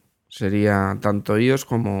sistemas, ¿no? Sería tanto iOS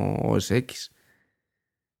como OS X.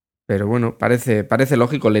 Pero bueno, parece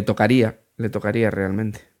lógico, le tocaría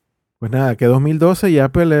realmente. Pues nada, que 2012 y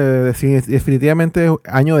Apple definitivamente es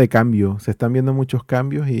año de cambio. Se están viendo muchos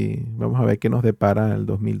cambios y vamos a ver qué nos depara el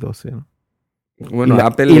 2012, ¿no? Bueno,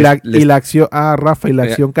 Apple y la acción, Rafa, y la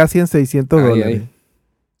acción casi en $600. Ahí.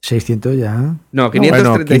 600 ya. No,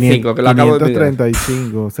 535, bueno, que lo acabo de mirar.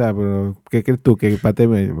 535, o sea, pero ¿qué crees tú? Que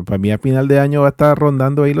para mí a final de año va a estar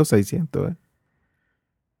rondando ahí los 600, ¿eh?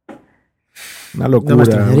 Una locura,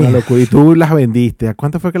 una locura. Y tú las vendiste. ¿A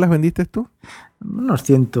cuánto fue que las vendiste tú? Unos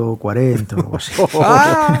 140 o algo así.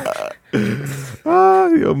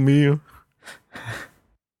 ¡Ay, Dios mío!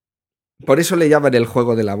 Por eso le llaman el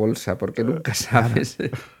juego de la bolsa, porque nunca sabes.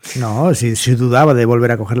 No, si dudaba de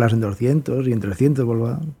volver a cogerlas en 200 y en 300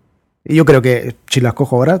 vuelvo Y yo creo que si las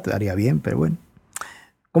cojo ahora haría bien, pero bueno.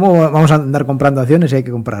 ¿Cómo vamos a andar comprando acciones si hay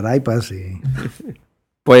que comprar iPads?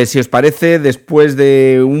 Pues si os parece, después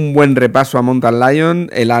de un buen repaso a Mountain Lion,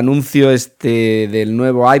 el anuncio del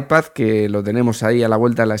nuevo iPad, que lo tenemos ahí a la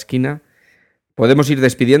vuelta de la esquina, podemos ir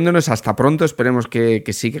despidiéndonos. Hasta pronto, esperemos que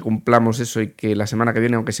sí, que cumplamos eso y que la semana que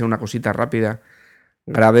viene, aunque sea una cosita rápida,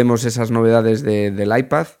 grabemos esas novedades del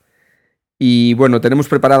iPad. Y bueno, tenemos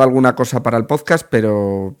preparada alguna cosa para el podcast,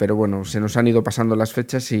 pero bueno, se nos han ido pasando las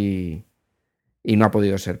fechas y no ha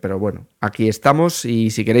podido ser. Pero bueno, aquí estamos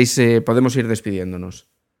y si queréis podemos ir despidiéndonos.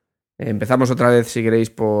 Empezamos otra vez, si queréis,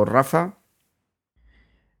 por Rafa.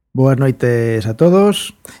 Buenas noches a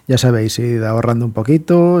todos. Ya sabéis, id ahorrando un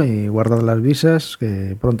poquito y guardad las visas,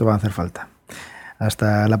 que pronto van a hacer falta.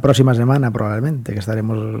 Hasta la próxima semana, probablemente, que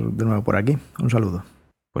estaremos de nuevo por aquí. Un saludo.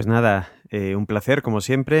 Pues nada, un placer, como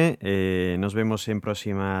siempre. Nos vemos en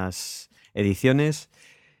próximas ediciones.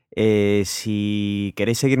 Si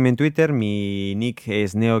queréis seguirme en Twitter, mi nick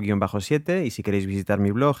es neo-7 y si queréis visitar mi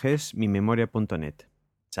blog es mimemoria.net.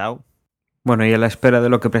 Chao. Bueno, y a la espera de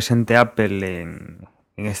lo que presente Apple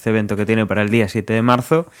en este evento que tiene para el día 7 de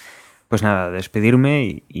marzo, pues nada,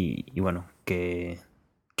 despedirme y bueno, que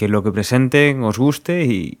lo que presenten os guste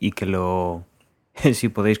y que si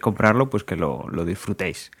podéis comprarlo, pues que lo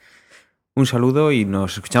disfrutéis. Un saludo y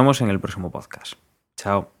nos escuchamos en el próximo podcast.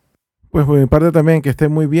 Chao. Pues por mi parte también, que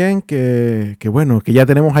estén muy bien, que bueno, que ya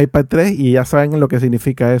tenemos iPad 3 y ya saben lo que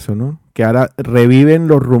significa eso, ¿no? Que ahora reviven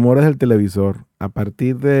los rumores del televisor. A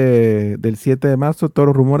partir del 7 de marzo todos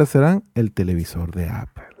los rumores serán el televisor de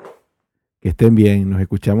Apple. Que estén bien, nos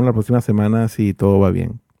escuchamos la próxima semana si todo va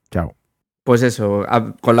bien. Chao. Pues eso,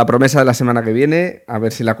 con la promesa de la semana que viene, a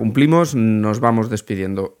ver si la cumplimos, nos vamos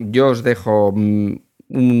despidiendo. Yo os dejo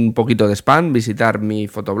un poquito de spam, visitar mi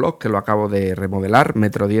fotoblog, que lo acabo de remodelar,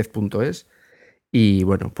 metro10.es. Y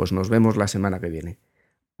bueno, pues nos vemos la semana que viene.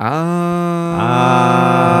 Adiós.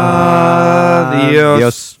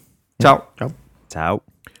 Chao. Chao. Chao.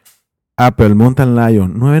 Apple Mountain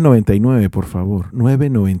Lion, $9.99, por favor.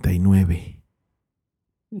 $9.99.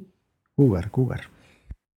 Cougar.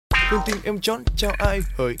 Con tim em chót trao ai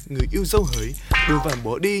hỡi người yêu dấu hỡi, đôi vàng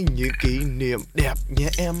bỏ đi những kỷ niệm đẹp nhé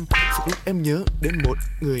em. Sự lúc em nhớ đến một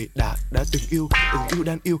người đã từng yêu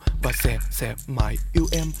đang yêu và sẽ mãi yêu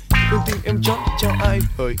em. Con tim em chót trao ai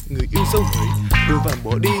hỡi người yêu dấu hỡi, đôi vàng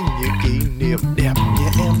bỏ đi những kỷ niệm đẹp nhé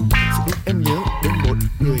em. Sự lúc em nhớ đến một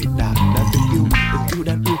người đã từng yêu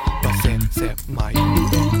đang yêu và sẽ mãi yêu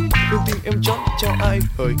em. Con tim em chót trao ai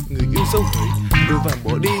hỡi người yêu dấu hỡi, đôi vàng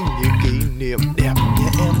bỏ đi những kỷ niệm đẹp nhé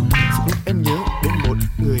em. Sự lúc em nhớ đến một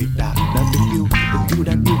người đã từng yêu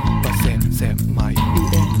đang yêu và sẽ mãi yêu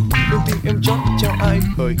em. Con tim em chót trao ai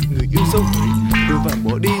hỡi người yêu dấu hỡi, đôi vàng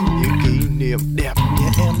bỏ đi những kỷ niệm đẹp nhé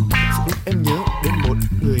em. Sự lúc em nhớ đến một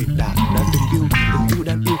người đã từng yêu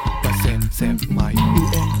đang yêu và sẽ mãi yêu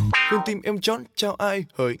em. Con tim em chót trao ai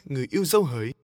hỡi người yêu dấu hỡi.